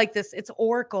kind of like this, it's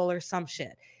Oracle or some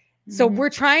shit. So we're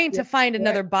trying to find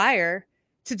another buyer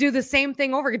to do the same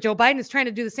thing over. Joe Biden is trying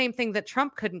to do the same thing that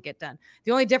Trump couldn't get done.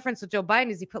 The only difference with Joe Biden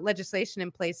is he put legislation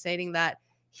in place stating that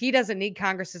he doesn't need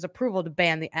Congress's approval to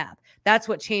ban the app. That's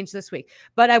what changed this week.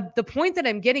 But the point that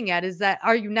I'm getting at is that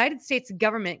our United States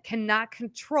government cannot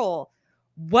control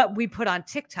what we put on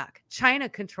TikTok. China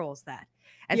controls that.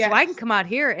 And so I can come out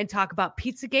here and talk about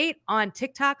Pizzagate on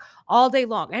TikTok all day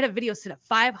long. I had a video set at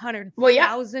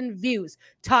 500,000 views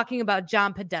talking about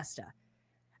John Podesta.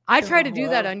 I try to do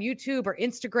that on YouTube or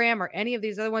Instagram or any of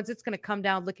these other ones. It's going to come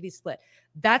down lickety split.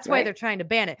 That's why they're trying to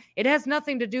ban it. It has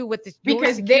nothing to do with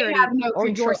your security or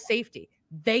your safety.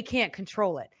 They can't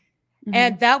control it.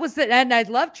 And that was and I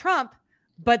love Trump,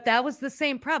 but that was the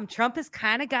same problem. Trump has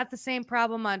kind of got the same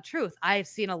problem on Truth. I've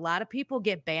seen a lot of people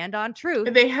get banned on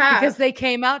Truth because they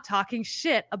came out talking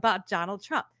shit about Donald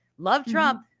Trump. Love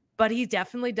Trump, but he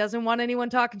definitely doesn't want anyone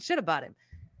talking shit about him.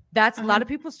 That's a lot of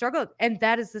people struggle. And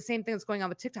that is the same thing that's going on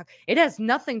with TikTok. It has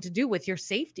nothing to do with your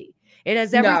safety. It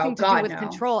has everything to do with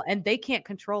control, and they can't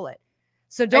control it.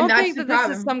 So don't think that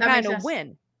this is some kind of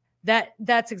win.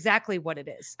 That's exactly what it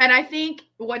is. And I think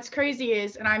what's crazy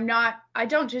is, and I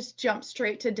don't just jump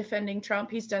straight to defending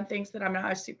Trump. He's done things that I'm not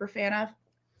a super fan of.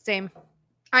 Same.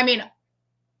 I mean,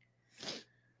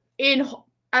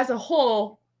 as a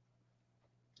whole,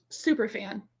 super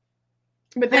fan.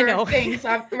 But there are things,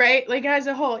 right? Like as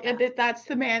a whole, that's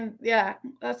the man. Yeah,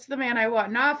 that's the man I want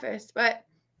in office. But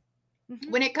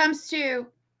when it comes to,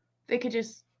 they could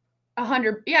just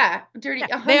 100, dirty.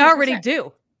 100%. They already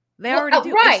do. They already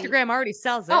do. Right. Instagram already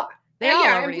sells it. They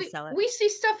already sell it. We see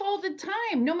stuff all the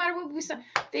time. No matter what we sell,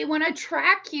 they want to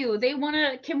track you. They want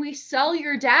to. Can we sell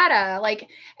your data? Like,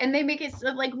 and they make it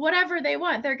like whatever they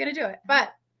want. They're gonna do it.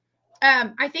 But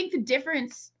I think the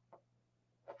difference,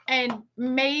 and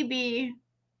maybe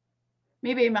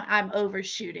I'm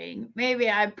overshooting. Maybe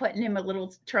I'm putting him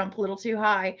Trump a little too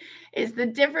high. Is the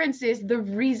difference is the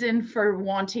reason for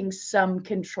wanting some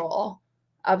control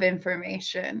of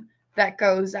information that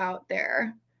goes out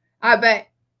there. But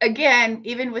again,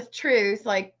 even with Truth,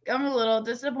 like I'm a little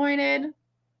disappointed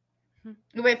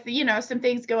with, some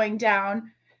things going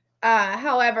down.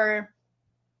 However,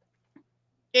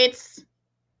 it's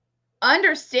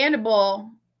understandable.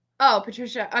 Oh,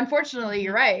 Patricia, unfortunately,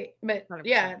 you're right. But 100%.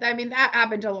 Yeah, I mean, that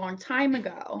happened a long time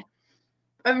ago.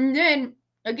 And then,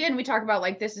 again, we talk about,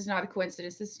 like, this is not a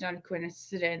coincidence. This is not a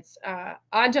coincidence.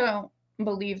 I don't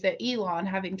believe that Elon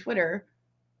having Twitter,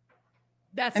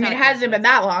 it hasn't been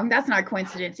that long. That's not a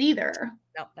coincidence either.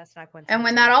 No, that's not coincidence. And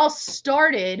when that all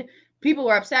started, people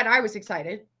were upset. I was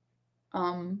excited.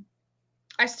 Some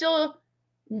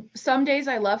days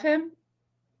I love him.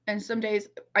 And some days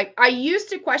I used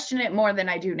to question it more than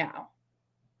I do now.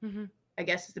 I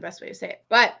guess is the best way to say it.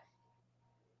 But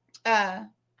a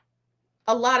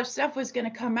lot of stuff was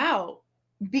going to come out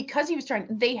because he was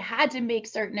they had to make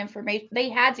certain information. They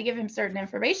had to give him certain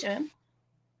information.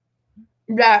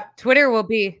 That Twitter will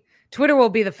be the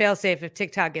failsafe if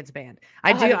TikTok gets banned.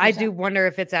 I do wonder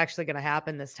if it's actually going to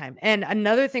happen this time. And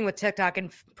another thing with TikTok,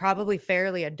 and probably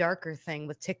fairly a darker thing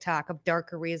with TikTok, a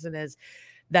darker reason is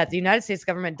that the United States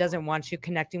government doesn't want you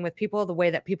connecting with people the way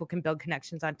that people can build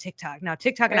connections on TikTok. Now,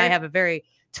 TikTok and I have a very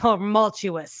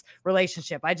tumultuous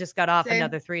relationship. I just got off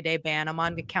another 3-day ban. I'm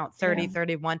on account 30,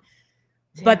 31.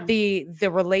 Damn. But the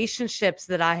relationships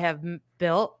that I have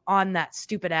built on that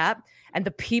stupid app and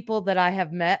the people that I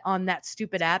have met on that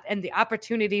stupid app and the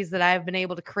opportunities that I have been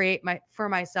able to create for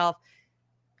myself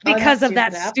because of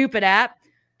that stupid app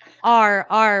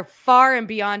are far and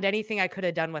beyond anything I could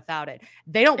have done without it.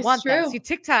 They don't want that. See,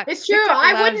 TikTok. It's true.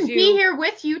 I wouldn't be here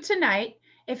with you tonight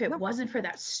if it wasn't for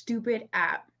that stupid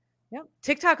app. Yep.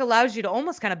 TikTok allows you to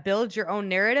almost kind of build your own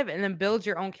narrative and then build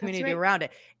your own community around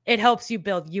it. It helps you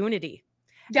build unity.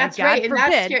 That's and God right.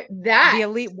 forbid, and that's the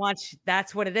elite wants.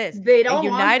 That's what it is. They don't a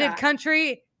united want that.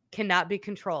 country cannot be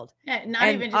controlled. Yeah, not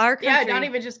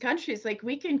even just countries. Like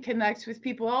we can connect with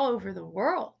people all over the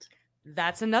world.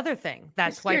 That's another thing.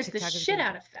 That's why TikTok the is shit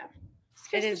out of them.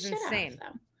 It is insane.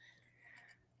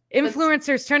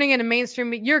 Influencers turning into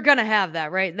mainstream. You're gonna have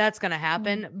that, right? That's gonna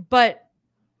happen. But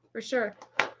for sure,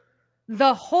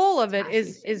 the whole of it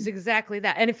is exactly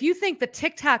that. And if you think the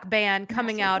TikTok ban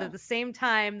coming out at the same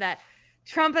time that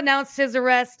Trump announced his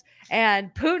arrest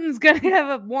and Putin's gonna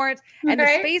have a warrant and the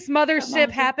space mothership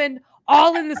happened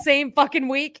all in the same fucking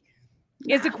week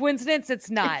is a coincidence,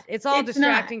 it's not. It's all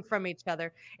distracting from each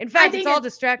other. In fact, it's all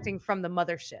distracting from the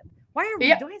mothership. Why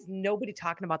is nobody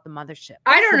talking about the mothership?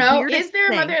 I don't know. Is there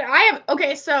a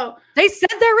mother? So they said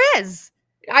there is.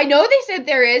 I know they said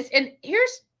there is. And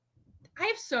I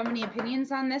have so many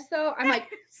opinions on this though. I'm like,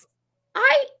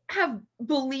 I have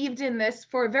believed in this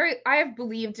I have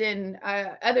believed in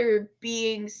other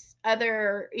beings, that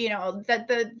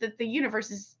the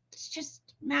universe is just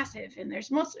massive and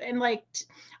there's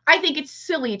I think it's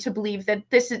silly to believe that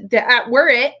this is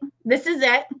this is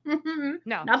it.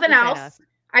 No, nothing else.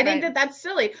 I think that's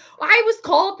silly. I was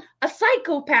called a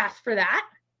psychopath for that.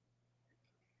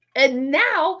 And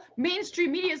now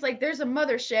mainstream media is like, there's a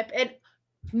mothership. And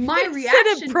my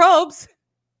reaction probes.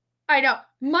 I know.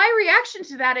 My reaction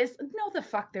to that is, no, the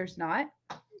fuck there's not.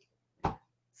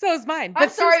 So is mine. But I'm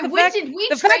sorry, when did we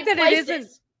trade places? It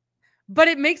isn't, but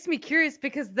it makes me curious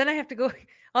because then I have to go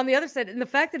on the other side. And the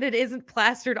fact that it isn't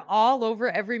plastered all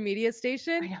over every media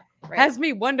station has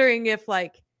me wondering if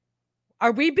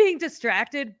are we being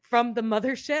distracted from the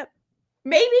mothership?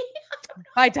 Maybe.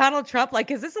 By Donald Trump?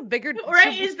 Is this a bigger...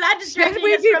 Right? Is that distracting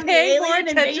us from the alien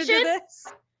invasion?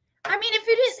 I mean, if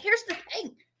it is, here's the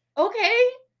thing. Okay.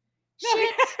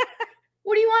 Shit.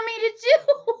 What do you want me to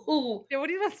do? Yeah, what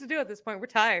do you want us to do at this point? We're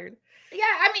tired. Yeah,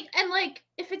 I mean, and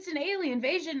if it's an alien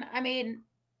invasion, I mean,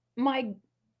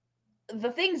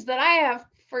 the things that I have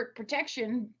for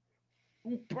protection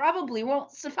probably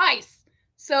won't suffice.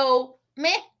 So,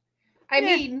 meh. I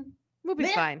mean, we'll be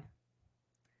fine.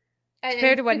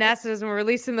 Compared to what NASA does when we're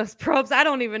releasing those probes, I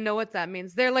don't even know what that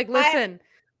means. They're like, listen,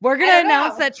 we're going to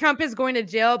announce that Trump is going to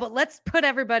jail, but let's put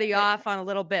everybody off on a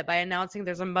little bit by announcing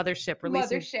there's a mothership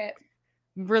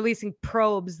releasing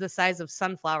probes the size of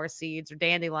sunflower seeds or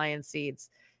dandelion seeds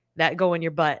that go in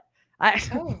your butt.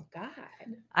 Oh, God.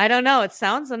 I don't know. It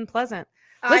sounds unpleasant.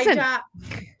 Listen. That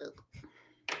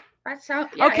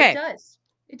sounds, okay. It does.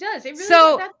 It does. It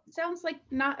really that sounds like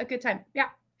not a good time. Yeah.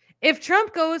 If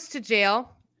Trump goes to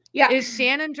jail, is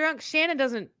Shannon drunk? Shannon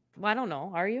doesn't. Well, I don't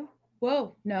know. Are you?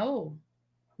 Whoa, no.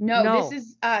 This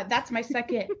is that's my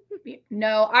second.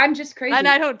 No, I'm just crazy. And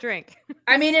I don't drink.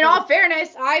 I mean, in all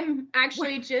fairness, I'm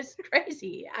actually just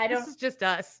crazy. This is just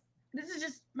us. This is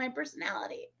just my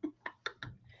personality.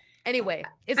 Anyway,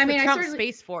 it's the Trump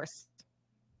Space Force.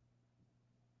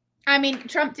 I mean,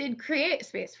 Trump did create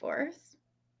Space Force.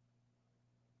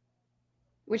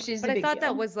 Which is but I thought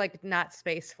that was not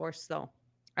Space Force though.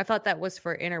 I thought that was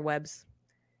for interwebs.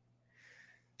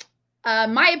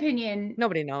 My opinion.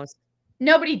 Nobody knows.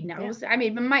 Nobody knows. Yeah. I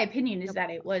mean, but my opinion is that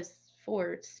it was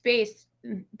for space,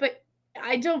 but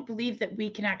I don't believe that we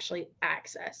can actually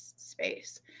access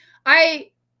space.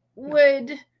 But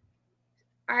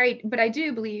I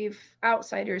do believe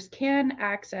outsiders can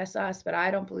access us, but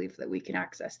I don't believe that we can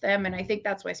access them. And I think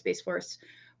that's why Space Force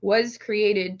was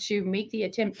created, to make the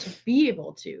attempt to be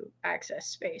able to access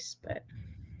space. But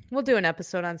we'll do an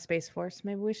episode on Space Force.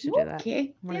 Maybe we should do that.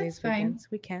 Okay, one of these weekends.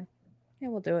 We can. Yeah,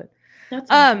 we'll do it.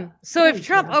 That's so if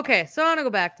Trump, okay, so I want to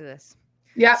go back to this.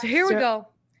 Yeah. So here we go.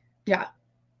 Yeah.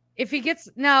 If he gets,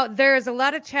 now there is a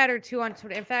lot of chatter too on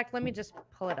Twitter. In fact, let me just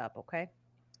pull it up. Okay.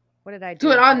 What did I do?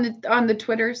 Do it on the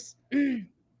Twitters.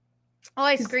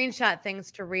 I screenshot things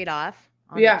to read off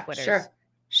on the Twitters.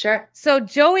 Sure. So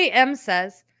Joey M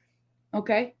says,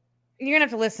 okay, you're gonna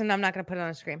have to listen. I'm not gonna put it on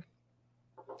the screen.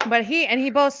 But he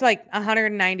boasts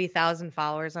 190,000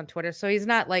 followers on Twitter, so he's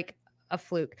not a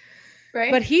fluke.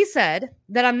 Right. But he said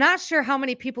that I'm not sure how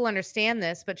many people understand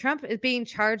this, but Trump is being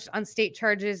charged on state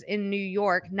charges in New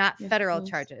York, not federal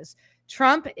charges.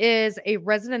 Trump is a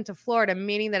resident of Florida,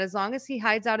 meaning that as long as he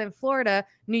hides out in Florida,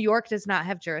 New York does not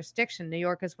have jurisdiction. New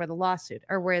York is where the lawsuit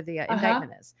or where the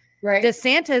indictment is. Right.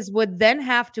 DeSantis would then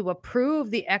have to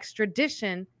approve the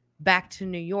extradition back to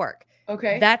New York.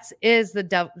 Okay. That is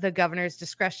the governor's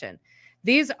discretion.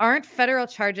 These aren't federal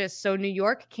charges, so New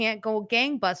York can't go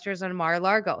gangbusters on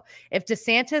Mar-a-Lago. If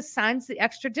DeSantis signs the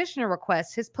extradition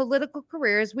request, his political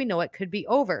career as we know it could be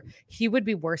over. He would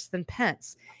be worse than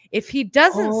Pence. If he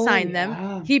doesn't sign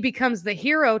them, he becomes the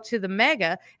hero to the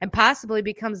MAGA and possibly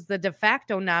becomes the de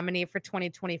facto nominee for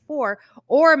 2024,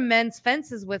 or mends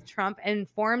fences with Trump and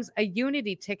forms a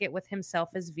unity ticket with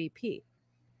himself as VP.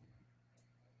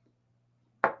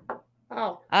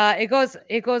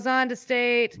 It goes on to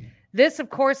state This, of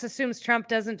course, assumes Trump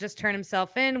doesn't just turn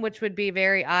himself in, which would be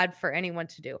very odd for anyone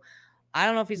to do. I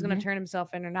don't know if he's going to turn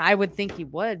himself in or not. I would think he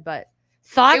would, but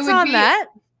thoughts on that?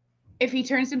 If he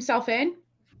turns himself in?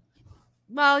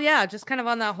 Well, yeah, just kind of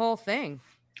on that whole thing.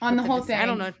 On the whole thing. I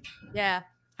don't know. Yeah.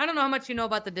 I don't know how much you know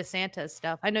about the DeSantis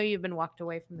stuff. I know you've been walked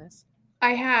away from this.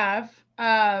 I have.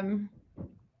 I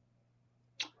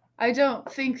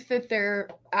don't think that they're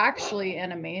actually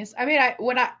enemies. I mean,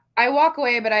 I walk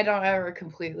away, but I don't ever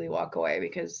completely walk away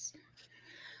because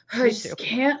I just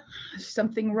can't. There's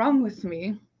something wrong with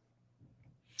me.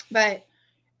 But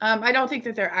I don't think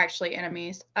that they're actually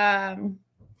enemies. And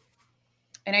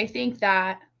I think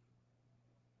that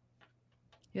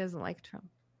he doesn't like Trump.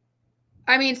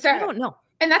 I mean, so I don't know.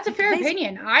 And that's a fair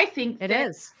opinion. I think it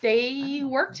is. They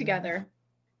work together.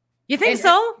 You think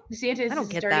so? DeSantis I don't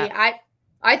get dirty. that.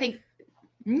 I think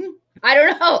I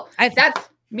don't know. That's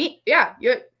me. Yeah,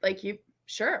 you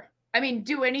sure. I mean,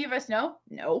 do any of us know?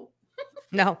 No.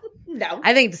 No. No.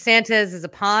 I think DeSantis is a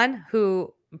pawn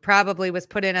who probably was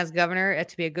put in as governor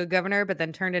to be a good governor, but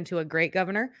then turned into a great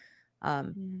governor.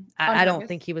 I don't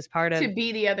think he was part of to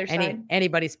be the other side.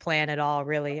 Anybody's plan at all,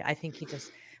 really. I think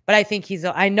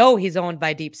I know he's owned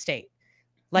by deep state.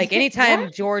 Like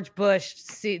anytime George Bush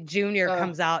Jr.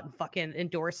 comes out and fucking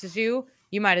endorses you,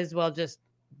 you might as well just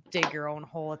dig your own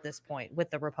hole at this point with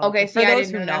the Republicans. Okay, so I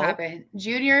didn't know that happened.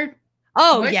 Junior.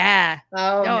 Oh, Bush? yeah.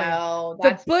 Oh, no.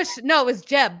 That's... The Bush. No, it was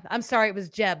Jeb. I'm sorry. It was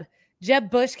Jeb. Jeb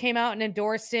Bush came out and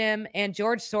endorsed him, and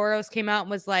George Soros came out and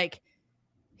was like,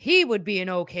 he would be an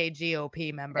okay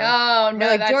GOP member. Oh,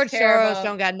 no, like, George Soros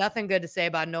don't got nothing good to say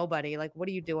about nobody. Like, what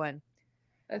are you doing?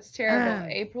 That's terrible.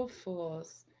 April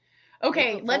Fools.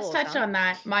 Okay, let's touch on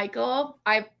that, Michael.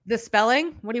 The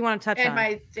spelling? What do you want to touch on?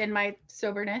 In my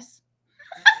soberness.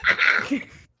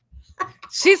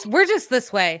 We're just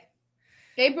this way.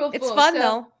 April Fools. It's fun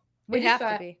though. We have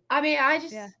to be. I mean,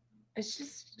 it's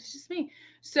just me.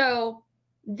 So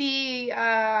the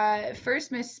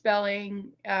first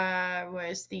misspelling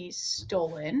was the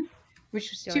stolen,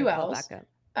 which was 2 L's.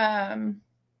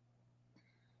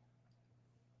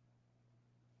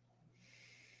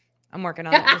 I'm working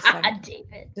on it. Just a second.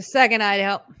 David. Just a second, I'd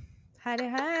help.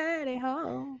 Hidey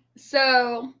ho.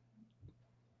 So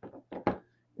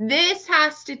this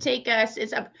has to take us.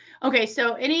 It's up. Okay,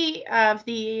 so any of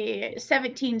the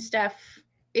 17 stuff,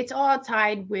 it's all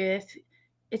tied with.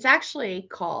 It's actually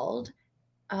called.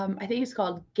 I think it's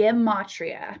called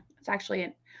gematria. It's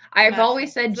actually I've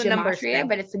always said gematria,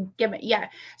 but it's a gem. Yeah.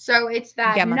 So it's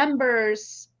that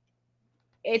numbers.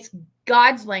 It's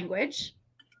God's language.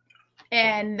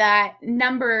 And that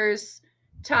numbers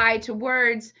tie to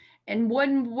words, and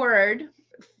one word,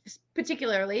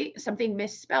 particularly something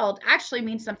misspelled, actually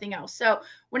means something else. So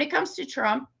when it comes to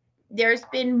Trump, there's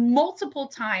been multiple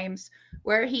times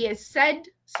where he has said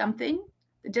something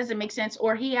that doesn't make sense,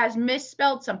 or he has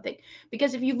misspelled something.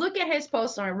 Because if you look at his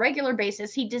posts on a regular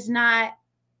basis, he does not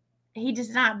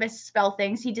misspell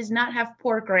things. He does not have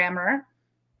poor grammar.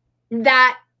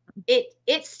 That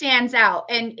it stands out,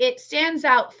 and it stands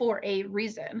out for a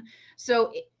reason.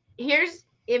 So here's,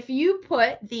 if you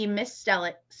put the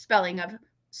misspelling of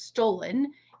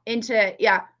stolen into,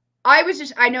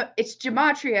 I know it's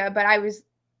gematria, but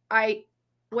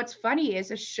what's funny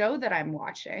is a show that I'm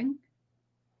watching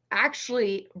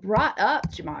actually brought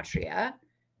up gematria,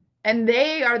 and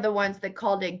they are the ones that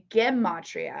called it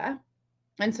gematria.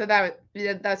 And so that's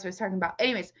what I was talking about.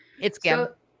 Anyways, it's gem.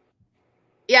 So,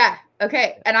 yeah.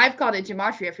 Okay. And I've called it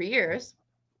gematria for years.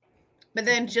 But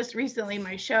then just recently,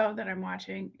 my show that I'm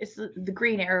watching is the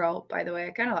Green Arrow, by the way.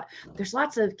 I kind of like, there's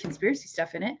lots of conspiracy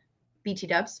stuff in it. BT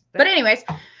dubs. But anyways,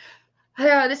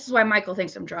 this is why Michael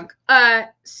thinks I'm drunk.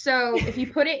 So if you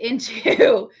put it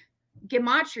into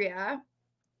gematria,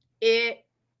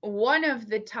 one of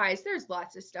the ties, there's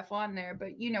lots of stuff on there,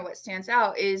 but you know what stands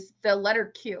out is the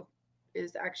letter Q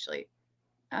is actually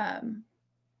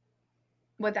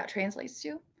what that translates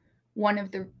to. One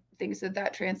of the things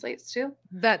that translates to.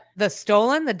 That the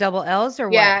stolen, the double L's, or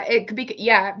what? Yeah, it could be.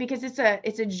 Yeah, because it's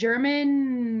a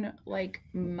German like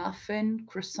muffin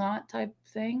croissant type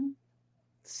thing.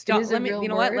 Let me. You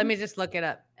know what? Let me just look it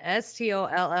up.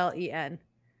 STOLLEN.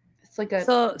 It's like a.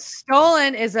 So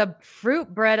stolen is a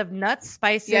fruit bread of nuts,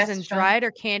 spices, and dried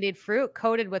or candied fruit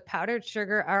coated with powdered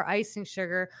sugar or icing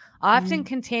sugar, often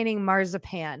containing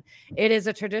marzipan. It is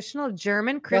a traditional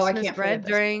German Christmas bread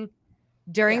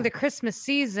during the Christmas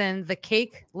season. The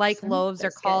cake-like loaves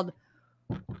are called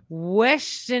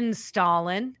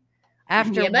Westenstahlen,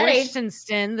 after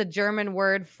Westensten, the German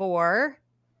word for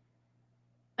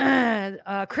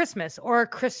Christmas, or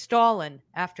Christstahlen,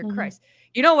 after Christ.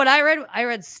 You know what I read? I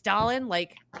read Stalin,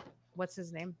 like, what's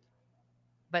his name?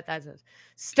 but that's it.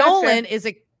 Stolen is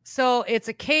it's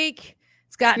a cake.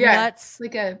 It's got nuts.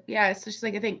 It's just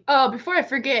like a thing. Oh, before I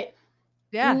forget,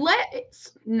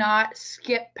 let's not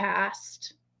skip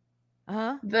past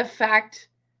the fact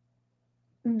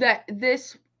that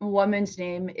this woman's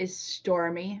name is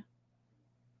Stormy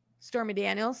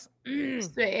Daniels.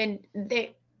 And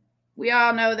we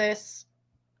all know this.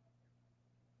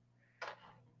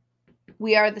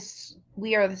 We are the storm.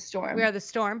 We are the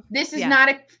storm. This is not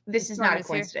a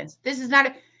coincidence.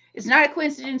 It's not a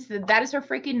coincidence that is her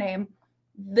freaking name.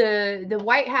 The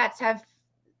white hats have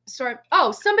storm.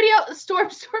 Oh, somebody else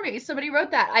Stormy. Somebody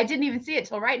wrote that. I didn't even see it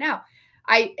till right now.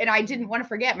 I didn't want to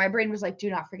forget. My brain was like, do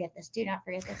not forget this. Do not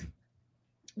forget this.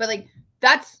 But like,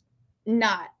 that's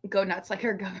not go nuts like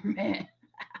her government.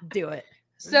 Do it.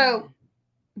 So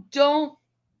don't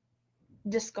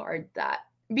discard that,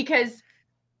 because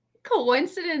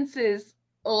coincidences,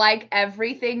 like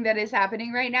everything that is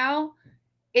happening right now,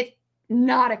 it's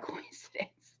not a coincidence.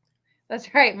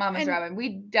 That's right, Mama's Robin.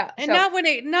 Not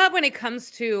when it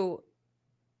comes to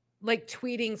like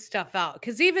tweeting stuff out,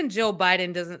 because even Joe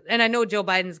Biden doesn't, and I know Joe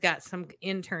Biden's got some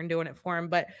intern doing it for him,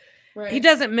 but he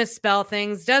doesn't misspell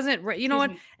things, you know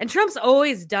what? And Trump's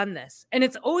always done this, and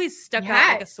it's always stuck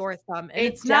out like a sore thumb. And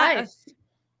it's not.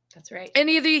 That's right. And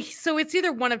it's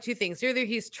either one of two things. Either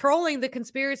he's trolling the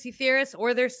conspiracy theorists,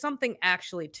 or there's something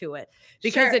actually to it,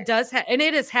 because it does. And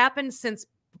it has happened since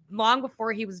long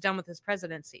before he was done with his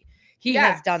presidency. He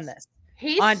has done this.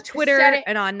 He's on Twitter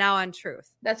and on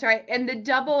Truth. That's right. And the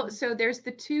double, so there's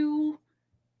the 2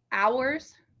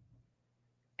 hours,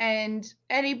 and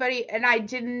I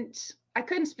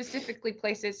couldn't specifically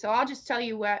place it. So I'll just tell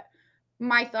you what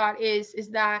my thought is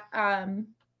that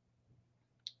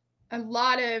a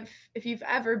lot of, if you've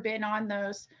ever been on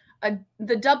those,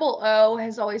 the double O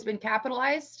has always been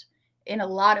capitalized in a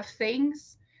lot of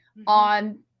things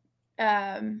on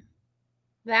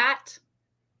that.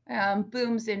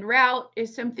 Booms en route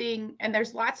is something, and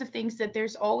there's lots of things that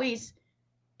there's always,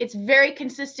 it's very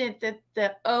consistent that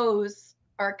the O's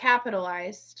are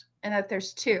capitalized and that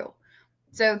there's 2.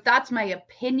 So that's my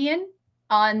opinion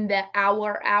on the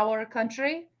our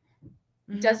country.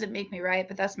 Doesn't make me right,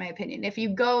 but that's my opinion. If you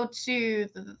go to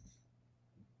the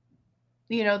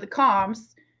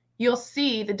comms, you'll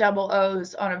see the double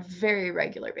O's on a very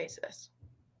regular basis.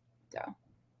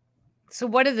 So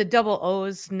what do the double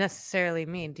O's necessarily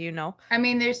mean? Do you know? I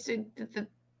mean, there's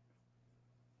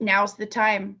now's the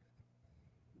time.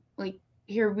 Like,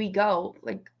 here we go.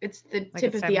 Like, it's the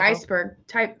tip of the iceberg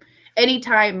type.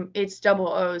 Anytime it's double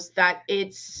O's, that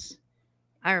it's.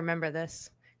 I remember this.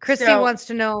 Christy wants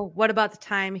to know, what about the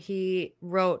time he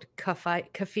wrote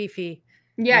Kafifi?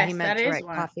 Yes, that is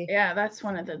one. Coffee? Yeah, that's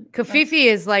one of the. Kafifi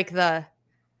is like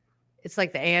it's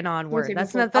like the Anon word.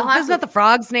 That's not the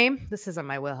frog's name. This isn't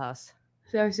my wheelhouse.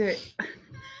 So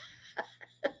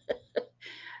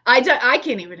I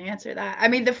can't even answer that. I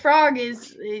mean, the frog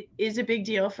is a big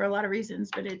deal for a lot of reasons,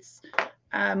 but it's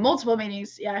multiple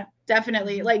meanings. Yeah,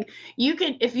 definitely. Like, you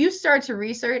can, if you start to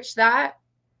research that,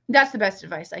 that's the best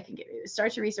advice I can give you.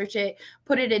 Start to research it,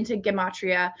 put it into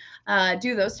gematria,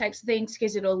 do those types of things,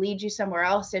 because it'll lead you somewhere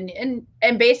else. And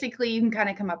basically you can kind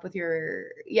of come up with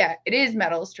it is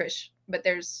metals, Trish, but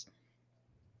there's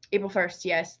April 1st.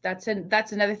 Yes, that's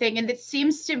another thing. And it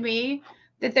seems to me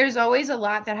that there's always a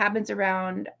lot that happens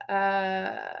around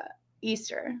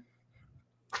Easter.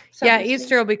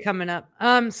 Easter will be coming up.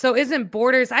 So isn't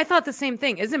Borders? I thought the same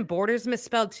thing. Isn't Borders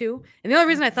misspelled too? And the only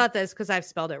reason I thought that is because I've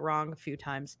spelled it wrong a few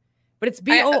times. But it's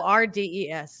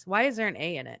Bordes. Why is there an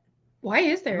A in it? Why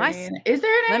is there an A in it? Is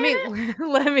there an A in it?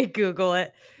 Let me Google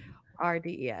it.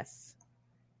 RDES.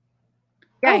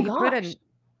 Yeah, you put in.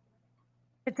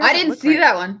 I didn't see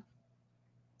that one.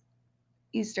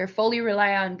 Easter, fully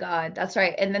rely on God. That's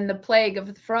right. And then the plague of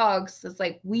the frogs. It's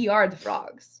like, we are the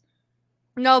frogs.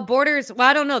 No, Borders. Well,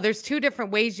 I don't know. There's 2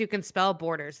 different ways you can spell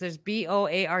Borders. There's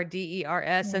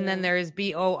Boarders, and then there is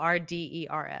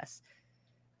Borders.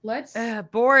 Let's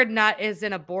board is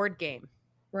in a board game.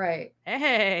 Right.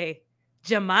 Hey,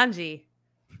 Jumanji.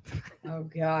 Oh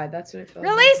God, that's what it feels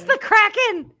Release the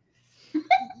Kraken.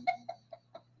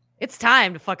 It's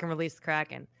time to fucking release the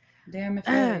Kraken. Damn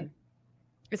it.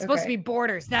 It's supposed to be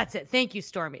Borders. That's it. Thank you,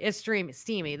 Stormy. It's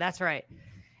steamy. That's right.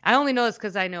 I only know this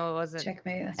because I know it wasn't.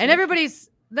 Checkmate. And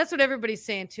that's what everybody's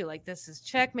saying too. Like, this is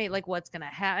checkmate. Like, what's gonna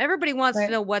happen? Everybody wants to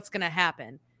know what's gonna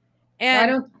happen.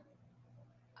 And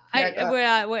we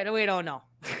don't know.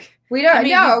 We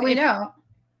don't. We know.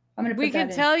 I'm gonna. We can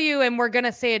tell you, and we're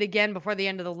gonna say it again before the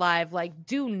end of the live. Like,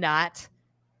 do not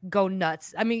go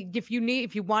nuts. I mean, if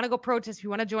you want to go protest, if you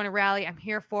want to join a rally, I'm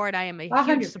here for it. I am a huge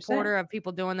 100%. supporter of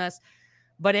people doing this.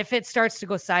 But if it starts to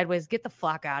go sideways, get the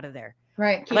fuck out of there.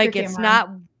 Right. Keep like your it's camera not,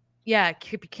 on. yeah,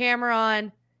 keep your camera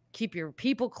on, keep your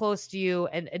people close to you,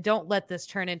 and don't let this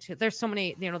turn into, there's so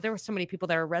many, there were so many people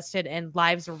that are arrested and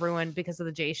lives are ruined because of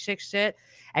the J6 shit.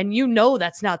 And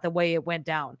that's not the way it went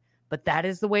down, but that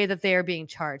is the way that they are being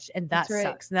charged. And that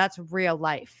sucks. And that's real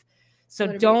life.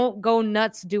 So don't go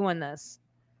nuts doing this.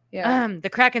 Yeah. The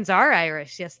Krakens are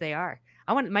Irish. Yes, they are.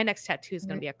 My next tattoo is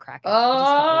going to be a Kraken.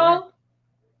 Oh,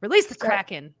 release the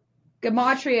Kraken.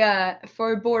 Gematria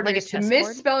for borders. Like a the chessboard?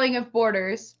 misspelling of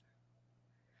borders.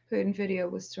 Putin video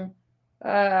was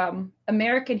from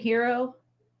American Hero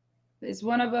is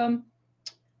one of them.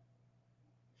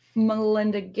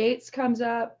 Melinda Gates comes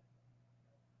up.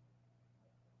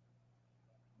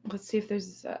 Let's see if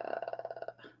there's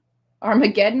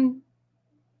Armageddon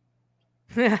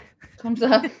comes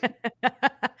up.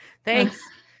 Thanks.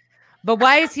 But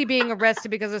why is he being arrested?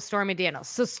 Because of Stormy Daniels.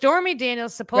 So Stormy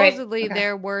Daniels, supposedly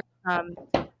there were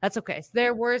that's okay. So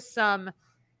there were some,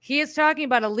 he is talking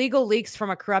about illegal leaks from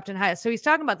a corrupt and high. So he's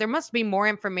talking about there must be more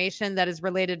information that is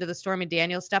related to the Stormy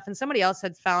Daniels stuff. And somebody else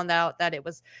had found out that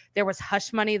there was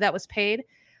hush money that was paid.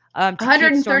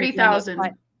 130,000.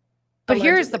 But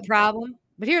here's the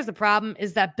problem.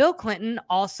 Is that Bill Clinton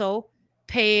also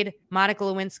paid Monica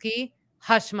Lewinsky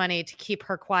hush money to keep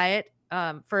her quiet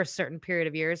for a certain period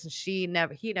of years, and he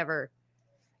never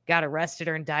got arrested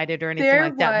or indicted or anything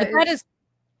like that.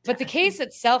 But the case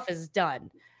itself is done.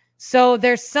 So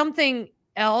there's something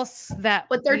else that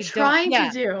what they're trying to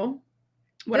do.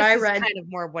 What I read, kind of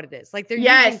more of what it is. Like they're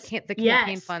using the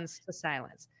campaign funds to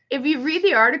silence. If you read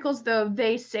the articles, though,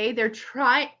 they say they're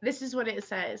trying. This is what it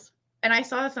says, and I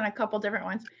saw this on a couple different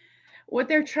ones. What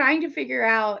they're trying to figure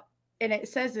out, and it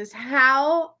says, is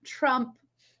how Trump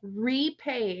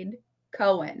repaid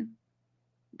Cohen.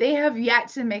 They have yet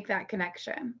to make that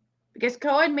connection because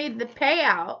Cohen made the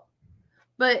payout,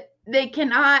 but they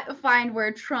cannot find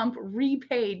where Trump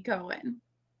repaid Cohen.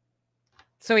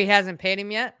 So he hasn't paid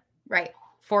him yet? Right.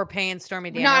 For paying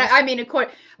Stormy Daniels? No, I mean,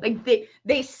 like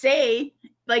they say,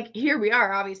 like, here we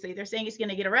are, obviously. They're saying he's going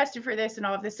to get arrested for this and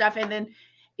all of this stuff. And then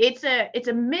it's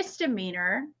a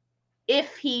misdemeanor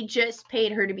if he just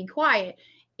paid her to be quiet.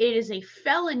 It is a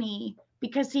felony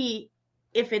because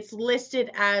if it's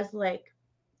listed as like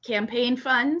campaign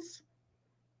funds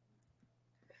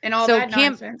and all that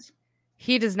nonsense.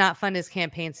 He does not fund his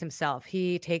campaigns himself.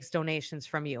 He takes donations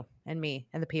from you and me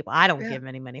and the people. I don't give him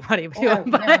any money, but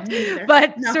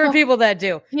certain people that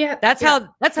do. Yeah, that's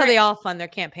how they all fund their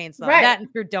campaigns, though. Right. That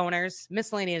and through donors,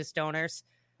 miscellaneous donors.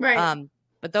 Right.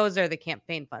 But those are the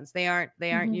campaign funds. They aren't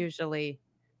usually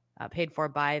paid for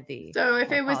by the. So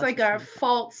if it was like a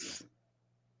false,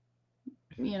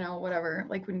 whatever,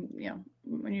 like when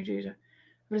you do.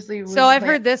 So I've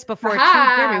heard this before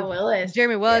too.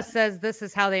 Jeremy Willis says this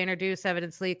is how they introduce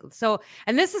evidence leak. So,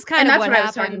 and this is kind of what happened. I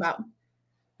was talking about.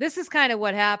 This is kind of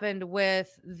what happened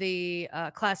with the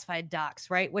classified docs,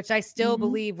 right? Which I still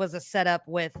believe was a setup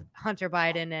with Hunter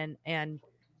Biden and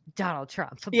Donald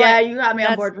Trump. But yeah, you got me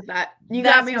on board with that. You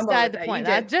got me on board with that. Point.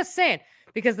 I'm just saying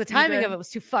because the timing of it was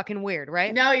too fucking weird,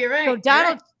 right? No, you're right.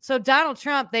 So Donald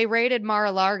Trump, they raided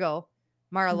Mar-a-Lago.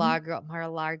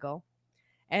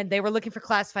 And they were looking for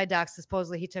classified docs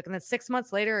supposedly he took. And then 6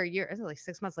 months later, or a year, like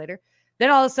 6 months later, then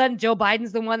all of a sudden Joe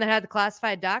Biden's the one that had the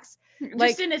classified docs.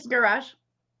 Just in his garage.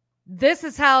 This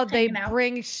is how they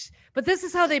bring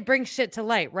shit to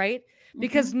light, right?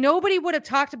 Because nobody would have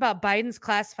talked about Biden's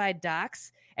classified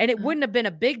docs, and it wouldn't have been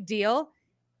a big deal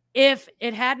if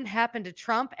it hadn't happened to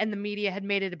Trump and the media had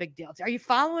made it a big deal. Are you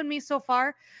following me so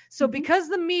far? So because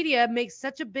the media makes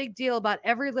such a big deal about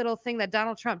every little thing that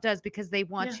Donald Trump does because they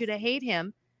want you to hate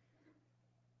him,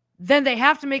 then they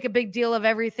have to make a big deal of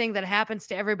everything that happens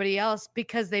to everybody else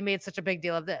because they made such a big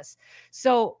deal of this.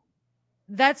 So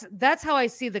that's how I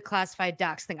see the classified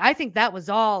docs thing. I think that was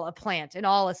all a plant and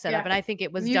all a setup. And I think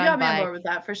it was done by on board with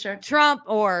that for sure. Trump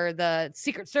or the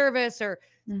Secret Service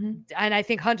and I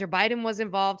think Hunter Biden was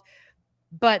involved.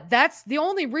 But that's the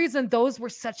only reason those were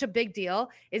such a big deal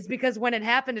is because when it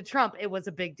happened to Trump, it was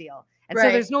a big deal. And so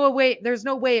there's no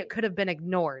way it could have been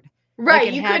ignored. Right.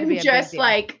 Like you couldn't just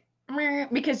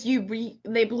because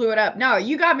they blew it up. No,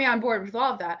 you got me on board with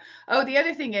all of that. Oh, the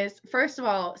other thing is, first of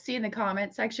all, see in the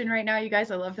comment section right now, you guys,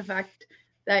 I love the fact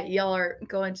that y'all are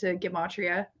going to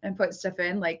Gematria and put stuff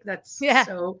in. Like that's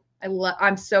so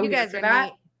I'm so here for that.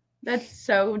 Neat. That's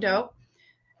so dope.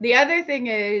 The other thing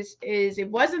is it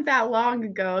wasn't that long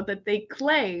ago that they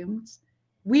claimed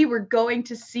we were going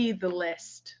to see the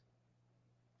list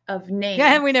of names.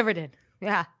 Yeah, and we never did.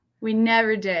 Yeah. We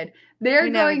never did. They're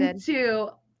going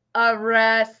to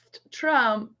arrest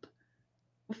Trump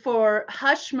for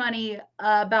hush money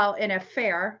about an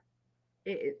affair,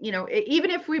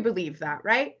 even if we believe that,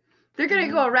 right? They're going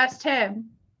to go arrest him.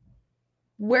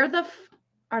 Where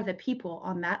are the people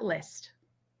on that list?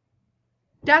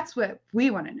 That's what we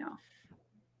want to know.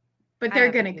 But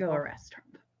they're going to go arrest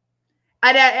Trump.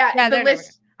 The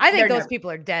list. I think those people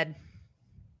are dead.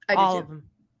 All of them.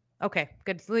 Okay,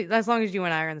 good. As long as you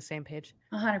and I are on the same page.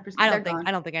 100%.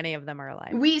 I don't think any of them are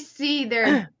alive. We see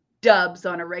their dubs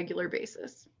on a regular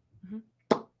basis.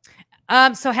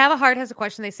 So Have a Heart has a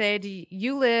question. They say, do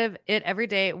you live it every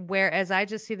day, whereas I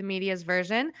just see the media's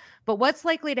version? But what's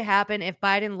likely to happen if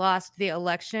Biden lost the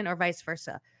election or vice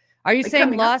versa? Are you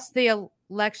saying lost the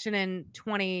election in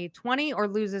 2020 or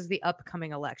loses the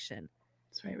upcoming election?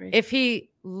 That's right, If he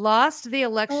lost the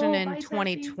election in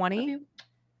 2020,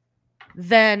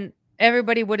 then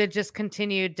everybody would have just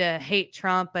continued to hate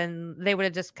Trump and they would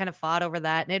have just kind of fought over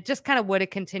that. And it just kind of would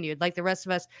have continued like the rest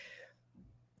of us.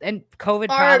 And COVID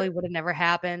probably would have never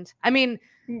happened. I mean,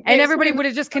 and everybody would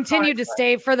have just continued to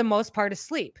stay for the most part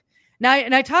asleep. Now,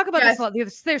 and I talk about this a lot.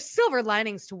 There's silver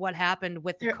linings to what happened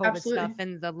with the COVID stuff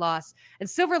and the loss, and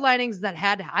silver linings that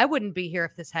I wouldn't be here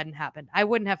if this hadn't happened. I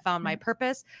wouldn't have found my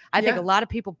purpose. I think a lot of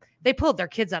people, they pulled their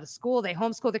kids out of school. They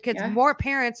homeschool their kids. More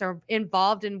parents are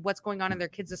involved in what's going on in their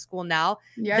kids' school now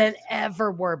than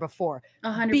ever were before.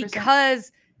 100%.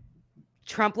 Because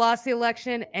Trump lost the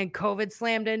election and COVID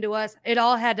slammed into us. It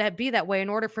all had to be that way in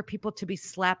order for people to be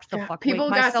slapped the fuck away. People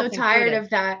got so tired of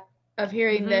that, of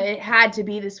hearing that it had to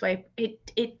be this way.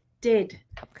 It did.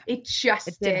 It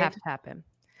did have to happen.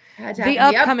 The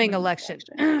upcoming election.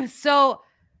 So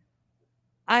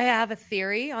I have a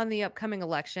theory on the upcoming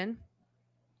election.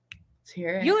 Let's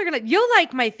hear it. You'll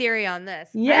like my theory on this.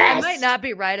 Yes. I might not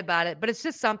be right about it, but it's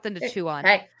just something to chew on.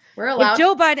 Hey. We're allowed. With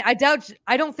Joe Biden,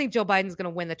 I don't think Joe Biden's going to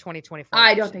win the 2024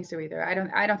 election. I don't think so either.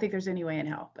 I don't think there's any way in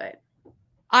hell, but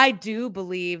I do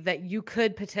believe that you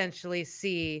could potentially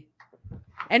see,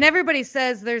 and everybody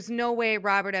says there's no way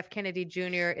Robert F. Kennedy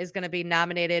Jr. is going to be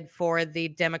nominated for the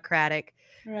Democratic,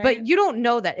 but you don't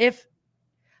know that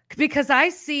because I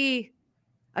see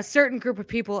a certain group of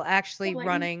people actually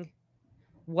running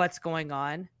what's going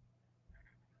on,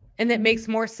 and it makes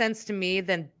more sense to me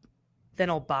than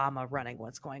Obama running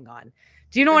what's going on.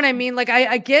 Do you know what I mean? Like,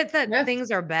 I get that things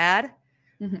are bad.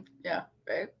 Yeah,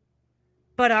 right.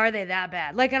 But are they that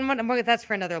bad? Like, that's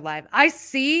for another live. I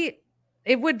see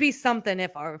it would be something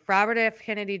if Robert F.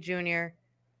 Kennedy Jr.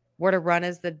 were to run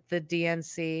as the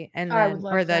DNC and then,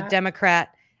 or the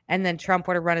Democrat, and then Trump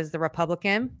were to run as the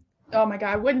Republican. Oh my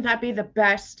God, wouldn't that be the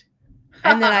best?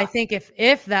 And then I think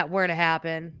if that were to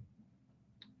happen,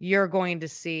 you're going to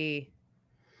see.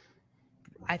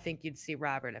 I think you'd see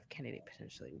Robert F. Kennedy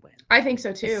potentially win. I think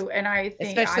so too, and I think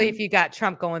especially if you got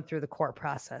Trump going through the court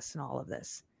process and all of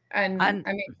this. And I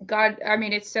mean, God, I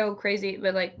mean, it's so crazy,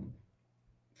 but like,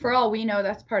 for all we know,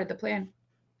 that's part of the plan.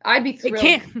 I'd be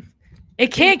thrilled.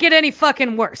 It can't get any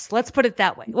fucking worse. Let's put it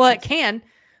that way. Well, it can,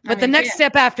 but the next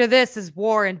step after this is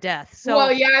war and death. So,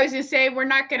 well, yeah, I was gonna say we're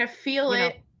not gonna feel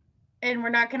it, and we're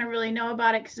not gonna really know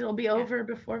about it because it'll be over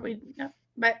before we know.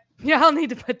 But I'll need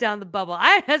to put down the bubble.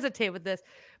 I hesitate with this,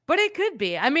 but it could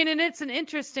be. I mean, and it's an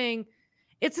interesting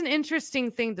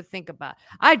thing to think about.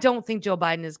 I don't think Joe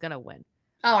Biden is going to win.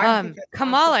 Oh, I think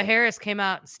Kamala Harris came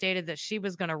out and stated that she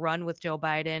was going to run with Joe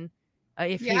Biden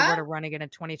if he were to run again in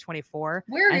 2024.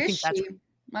 Where is she?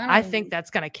 I think that's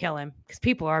going to kill him because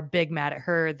people are big mad at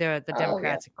her, the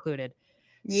Democrats included.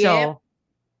 So,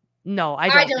 no,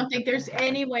 I don't think there's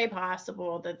any way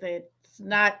possible that it's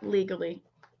not legally.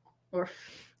 Or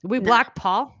we block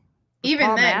Paul. Even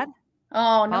Paul then. Mad?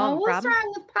 Oh no! What's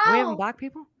wrong with Paul? We haven't blocked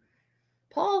people.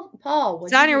 Paul.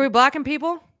 Sonia, are we blocking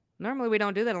people? Normally we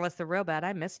don't do that unless they're real bad.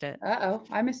 I missed it.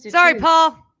 I missed it. Sorry, too.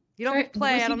 Paul. You don't get to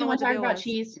play. I don't know what to talk do about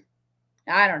cheese.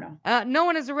 I don't know. No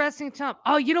one is arresting Trump.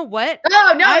 Oh, you know what?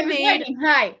 Oh no!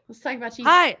 Hi. Let's talk about cheese.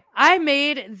 Hi. I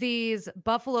made these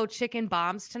buffalo chicken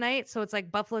bombs tonight. So it's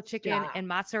like buffalo chicken and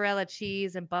mozzarella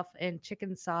cheese and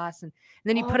chicken sauce, and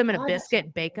then you put them in a biscuit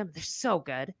and bake them. They're so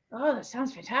good. Oh, that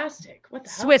sounds fantastic. What the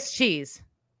hell? Swiss cheese.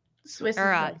 Swiss is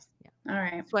best. All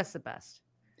right. Swiss the best.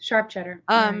 Sharp cheddar.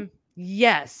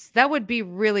 Yes, that would be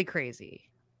really crazy.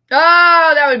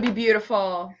 Oh, that would be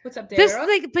beautiful. What's up, Dave? But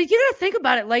you gotta think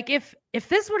about it. Like, if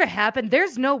this were to happen,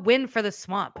 there's no win for the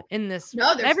swamp in this.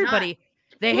 No, there's everybody.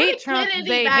 Not. They hate Trump.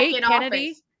 They hate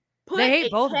Kennedy. They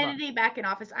hate both Kennedy of them. Back in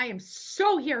office. I am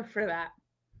so here for that.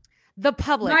 The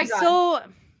public. So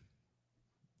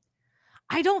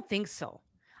I don't think so.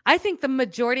 I think the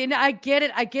majority, and I get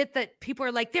it. I get that people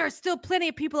are like, there are still plenty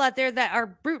of people out there that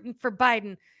are rooting for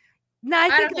Biden. No,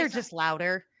 I think they're just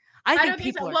louder. I think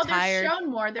people are tired. Well, they're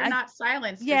shown more. They're not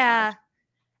silenced. Yeah.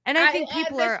 And I think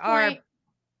people are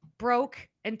broke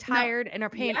and tired and are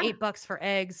paying $8 for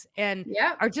eggs and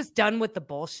are just done with the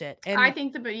bullshit. And I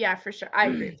think for sure. I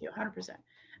agree with you 100%.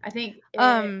 I think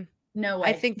no way.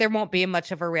 I think there won't be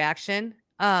much of a reaction.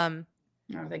 I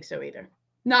don't think so either.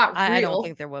 Not real. I don't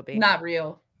think there will be. Not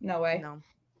real. No way. No.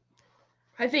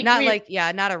 I think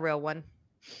not not a real one.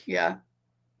 Yeah.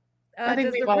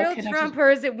 Does the real Trump or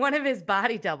is it one of his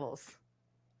body doubles?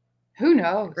 Who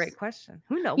knows? Great question.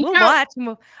 Who knows? We'll watch.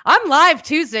 I'm live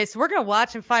Tuesday, so we're gonna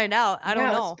watch and find out. I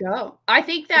don't know. Let's go. I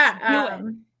think that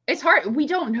it's hard. We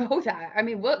don't know that. I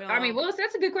mean, Willis,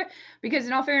 that's a good question because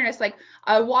in all fairness, like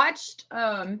I watched,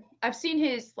 I've seen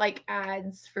his like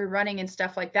ads for running and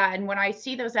stuff like that. And when I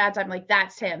see those ads, I'm like,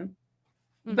 that's him.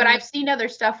 Mm-hmm. But I've seen other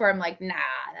stuff where I'm like, nah,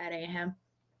 that ain't him.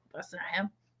 That's not him.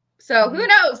 So who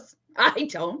knows? I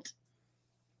don't.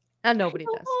 And nobody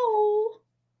does.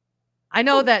 I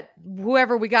know that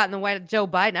whoever we got in the White, Joe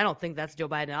Biden, I don't think that's Joe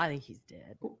Biden. I think he's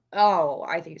dead. Oh,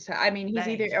 I think so. I mean, he's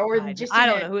just I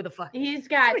don't know who the fuck. He's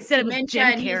got dementia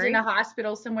and he's in a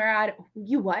hospital somewhere.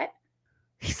 You what?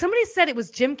 Somebody said it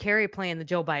was Jim Carrey playing the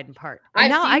Joe Biden part. And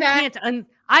now I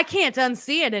can't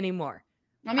unsee it anymore.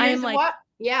 I mean, I'm like, what?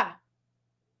 Yeah,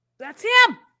 that's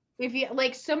him. If you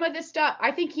like some of the stuff,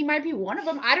 I think he might be one of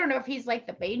them. I don't know if he's like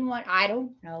the main one. I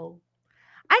don't know.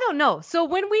 So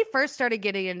when we first started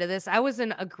getting into this, I was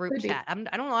in a group chat.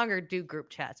 I no longer do group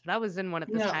chats, but I was in one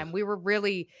at this time. We were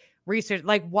really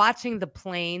watching the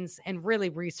planes and really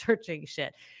researching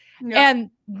shit. No.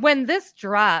 And when this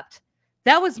dropped,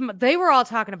 they were all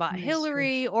talking about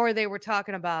Hillary, or they were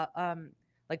talking about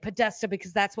like Podesta,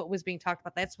 because that's what was being talked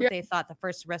about. That's what they thought the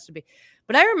first arrest would be.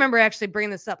 But I remember actually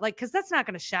bringing this up, like, because that's not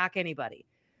going to shock anybody.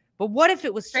 But what if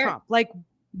it was Trump? Like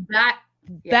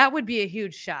that would be a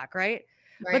huge shock, right?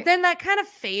 But then that kind of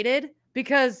faded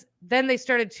because then they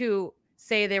started to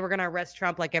say they were going to arrest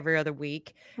Trump like every other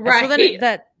week. Right. So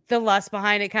then the lust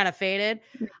behind it kind of faded.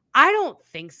 I don't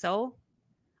think so.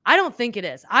 I don't think it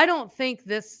is. I don't think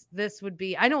this would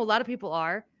be. I know a lot of people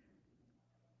are.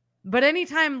 But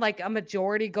anytime like a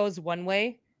majority goes one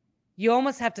way, you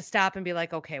almost have to stop and be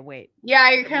like, okay, wait.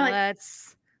 Yeah, you're kind of like,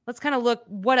 let's kind of look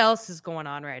what else is going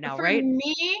on right now, right? For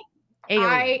me,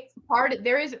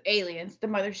 there is aliens, the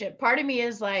mothership. Part of me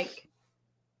is like,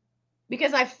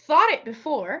 because I've thought it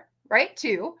before, right?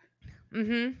 Too.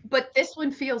 Mm-hmm. But this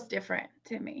one feels different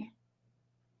to me.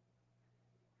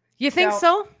 You think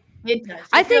so? It does.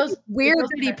 I think it's weird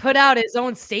that he put out his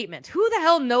own statement. Who the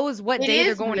hell knows what day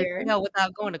they're going to jail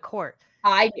without going to court?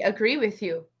 I agree with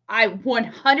you. I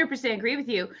 100% agree with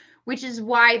you, which is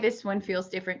why this one feels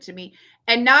different to me.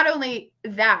 And not only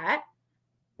that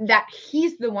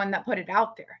he's the one that put it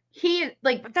out there. He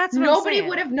like that's nobody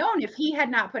would have known if he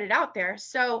had not put it out there.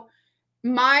 So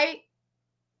not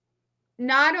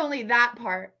only that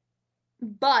part,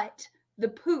 but the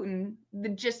Putin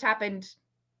that just happened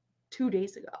 2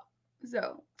 days ago.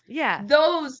 So yeah,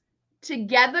 those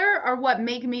together are what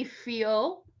make me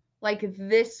feel like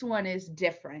this one is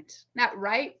different. Not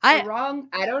right or wrong.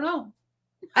 I don't know.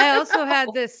 I also had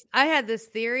this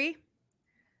theory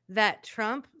that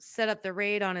Trump set up the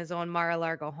raid on his own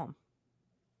Mar-a-Lago home.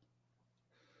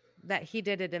 That he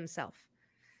did it himself.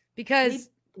 Because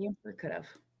he could have.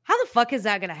 How the fuck is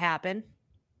that going to happen?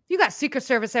 You got Secret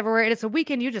Service everywhere, and it's a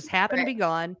weekend. You just happen to be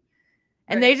gone.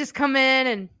 And they just come in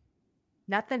and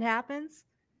nothing happens.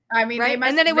 I mean, right?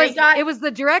 And then it was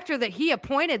the director that he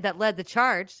appointed that led the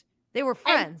charge. They were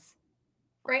friends.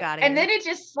 And then it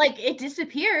just it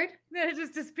disappeared. Then it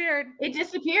just disappeared. It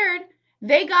disappeared.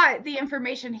 They got the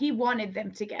information he wanted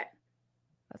them to get.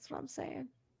 That's what I'm saying.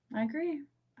 I agree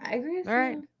with All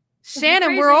right.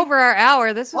 Shannon, we're over our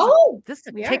hour. This is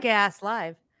a kick-ass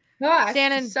live. Oh,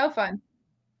 Shannon, so fun.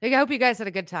 I hope you guys had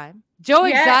a good time. Joe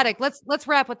Exotic, let's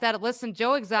wrap with that. Listen,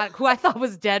 Joe Exotic, who I thought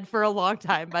was dead for a long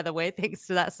time, by the way, thanks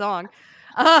to that song,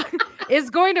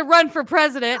 is going to run for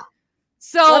president.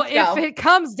 So if it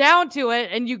comes down to it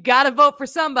and you got to vote for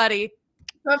somebody,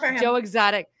 vote for him. Joe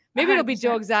Exotic. Maybe 100%. It'll be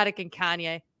Joe Exotic and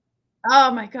Kanye. Oh,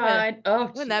 my God.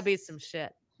 Wouldn't that be some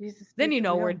shit? Jesus, then you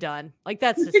know we're done. Like,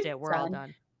 that's just it. We're all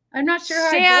done. I'm not sure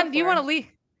how Shan, do you want to leave?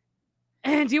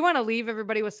 Do you want to leave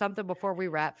everybody with something before we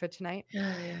wrap for tonight?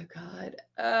 Oh, yeah,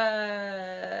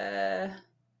 God.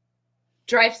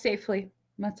 Drive safely.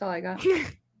 That's all I got.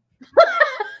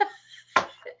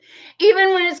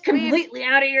 Even when it's completely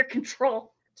out of your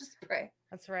control, just pray.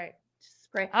 That's right.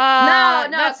 Just pray.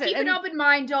 No. Keep an open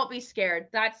mind. Don't be scared.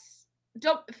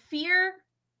 Fear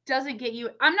doesn't get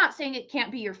you. I'm not saying it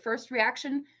can't be your first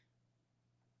reaction,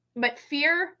 but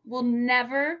fear will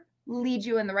never lead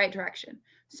you in the right direction.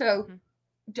 So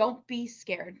don't be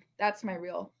scared. That's my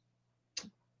real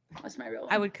That's my real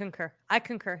one. I would concur. I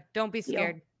concur. Don't be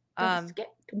scared. Don't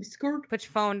be scared. Put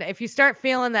your phone. If you start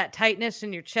feeling that tightness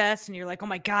in your chest and you're like, oh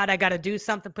my God, I got to do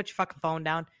something, put your fucking phone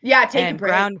down. Yeah, take a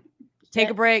break. Take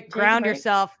a break, ground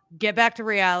yourself, get back to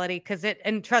reality.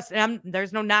 And trust,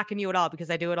 there's no knocking you at all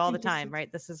because I do it all the time, right?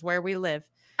 This is where we live.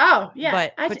 Oh, yeah.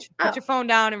 But put your phone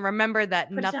down and remember that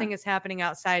nothing is happening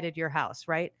outside of your house,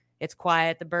 right? It's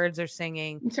quiet. The birds are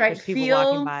singing. That's right. There's people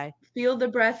walking by. Feel the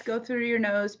breath go through your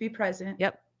nose. Be present.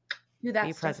 Yep. Do that.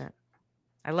 Be present.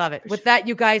 I love it. With that,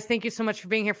 you guys, thank you so much for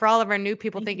being here. For all of our new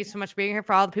people, thank you so much for being here.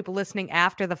 For all the people listening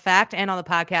after the fact and on the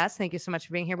podcast, thank you so much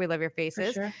for being here. We love your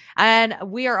faces. Sure. And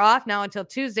we are off now until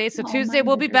Tuesday. So Tuesday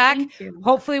we'll be back.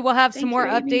 Hopefully we'll have some more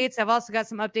updates. I've also got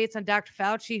some updates on Dr.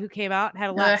 Fauci, who came out and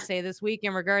had a lot to say this week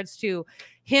in regards to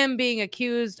him being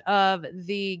accused of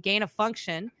the gain of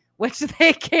function, which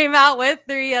they came out with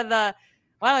three of the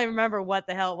I don't even remember what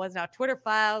the hell it was now. Twitter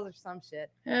files or some shit.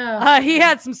 Yeah. He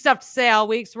had some stuff to say all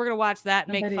week, so we're going to watch that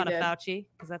and make fun of Fauci.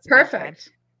 Because that's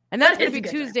perfect. And that's going to be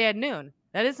Tuesday at noon.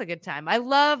 That is a good time. I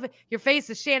love your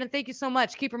faces, Shannon. Thank you so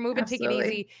much. Keep her moving. Absolutely. Take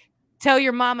it easy. Tell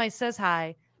your mom I says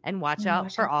hi. And watch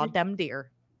out for all them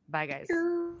deer. Bye, guys.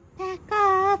 Back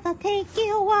off, I'll take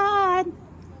you on.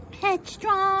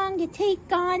 Headstrong, you take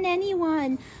on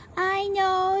anyone. I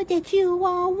know that you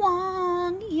are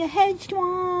wrong. You're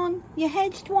headstrong. You're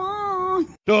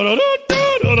headstrong.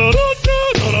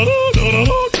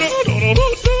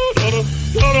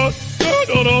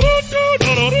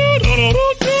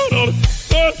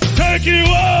 Take you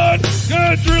on.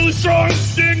 That's really strong.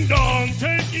 Ding dong.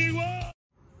 Take you on.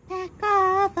 Back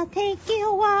off, I'll take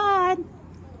you on.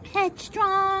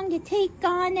 Headstrong, you take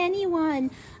on anyone.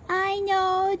 I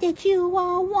know that you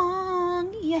are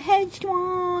wrong. You're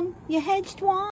headstrong. You're headstrong.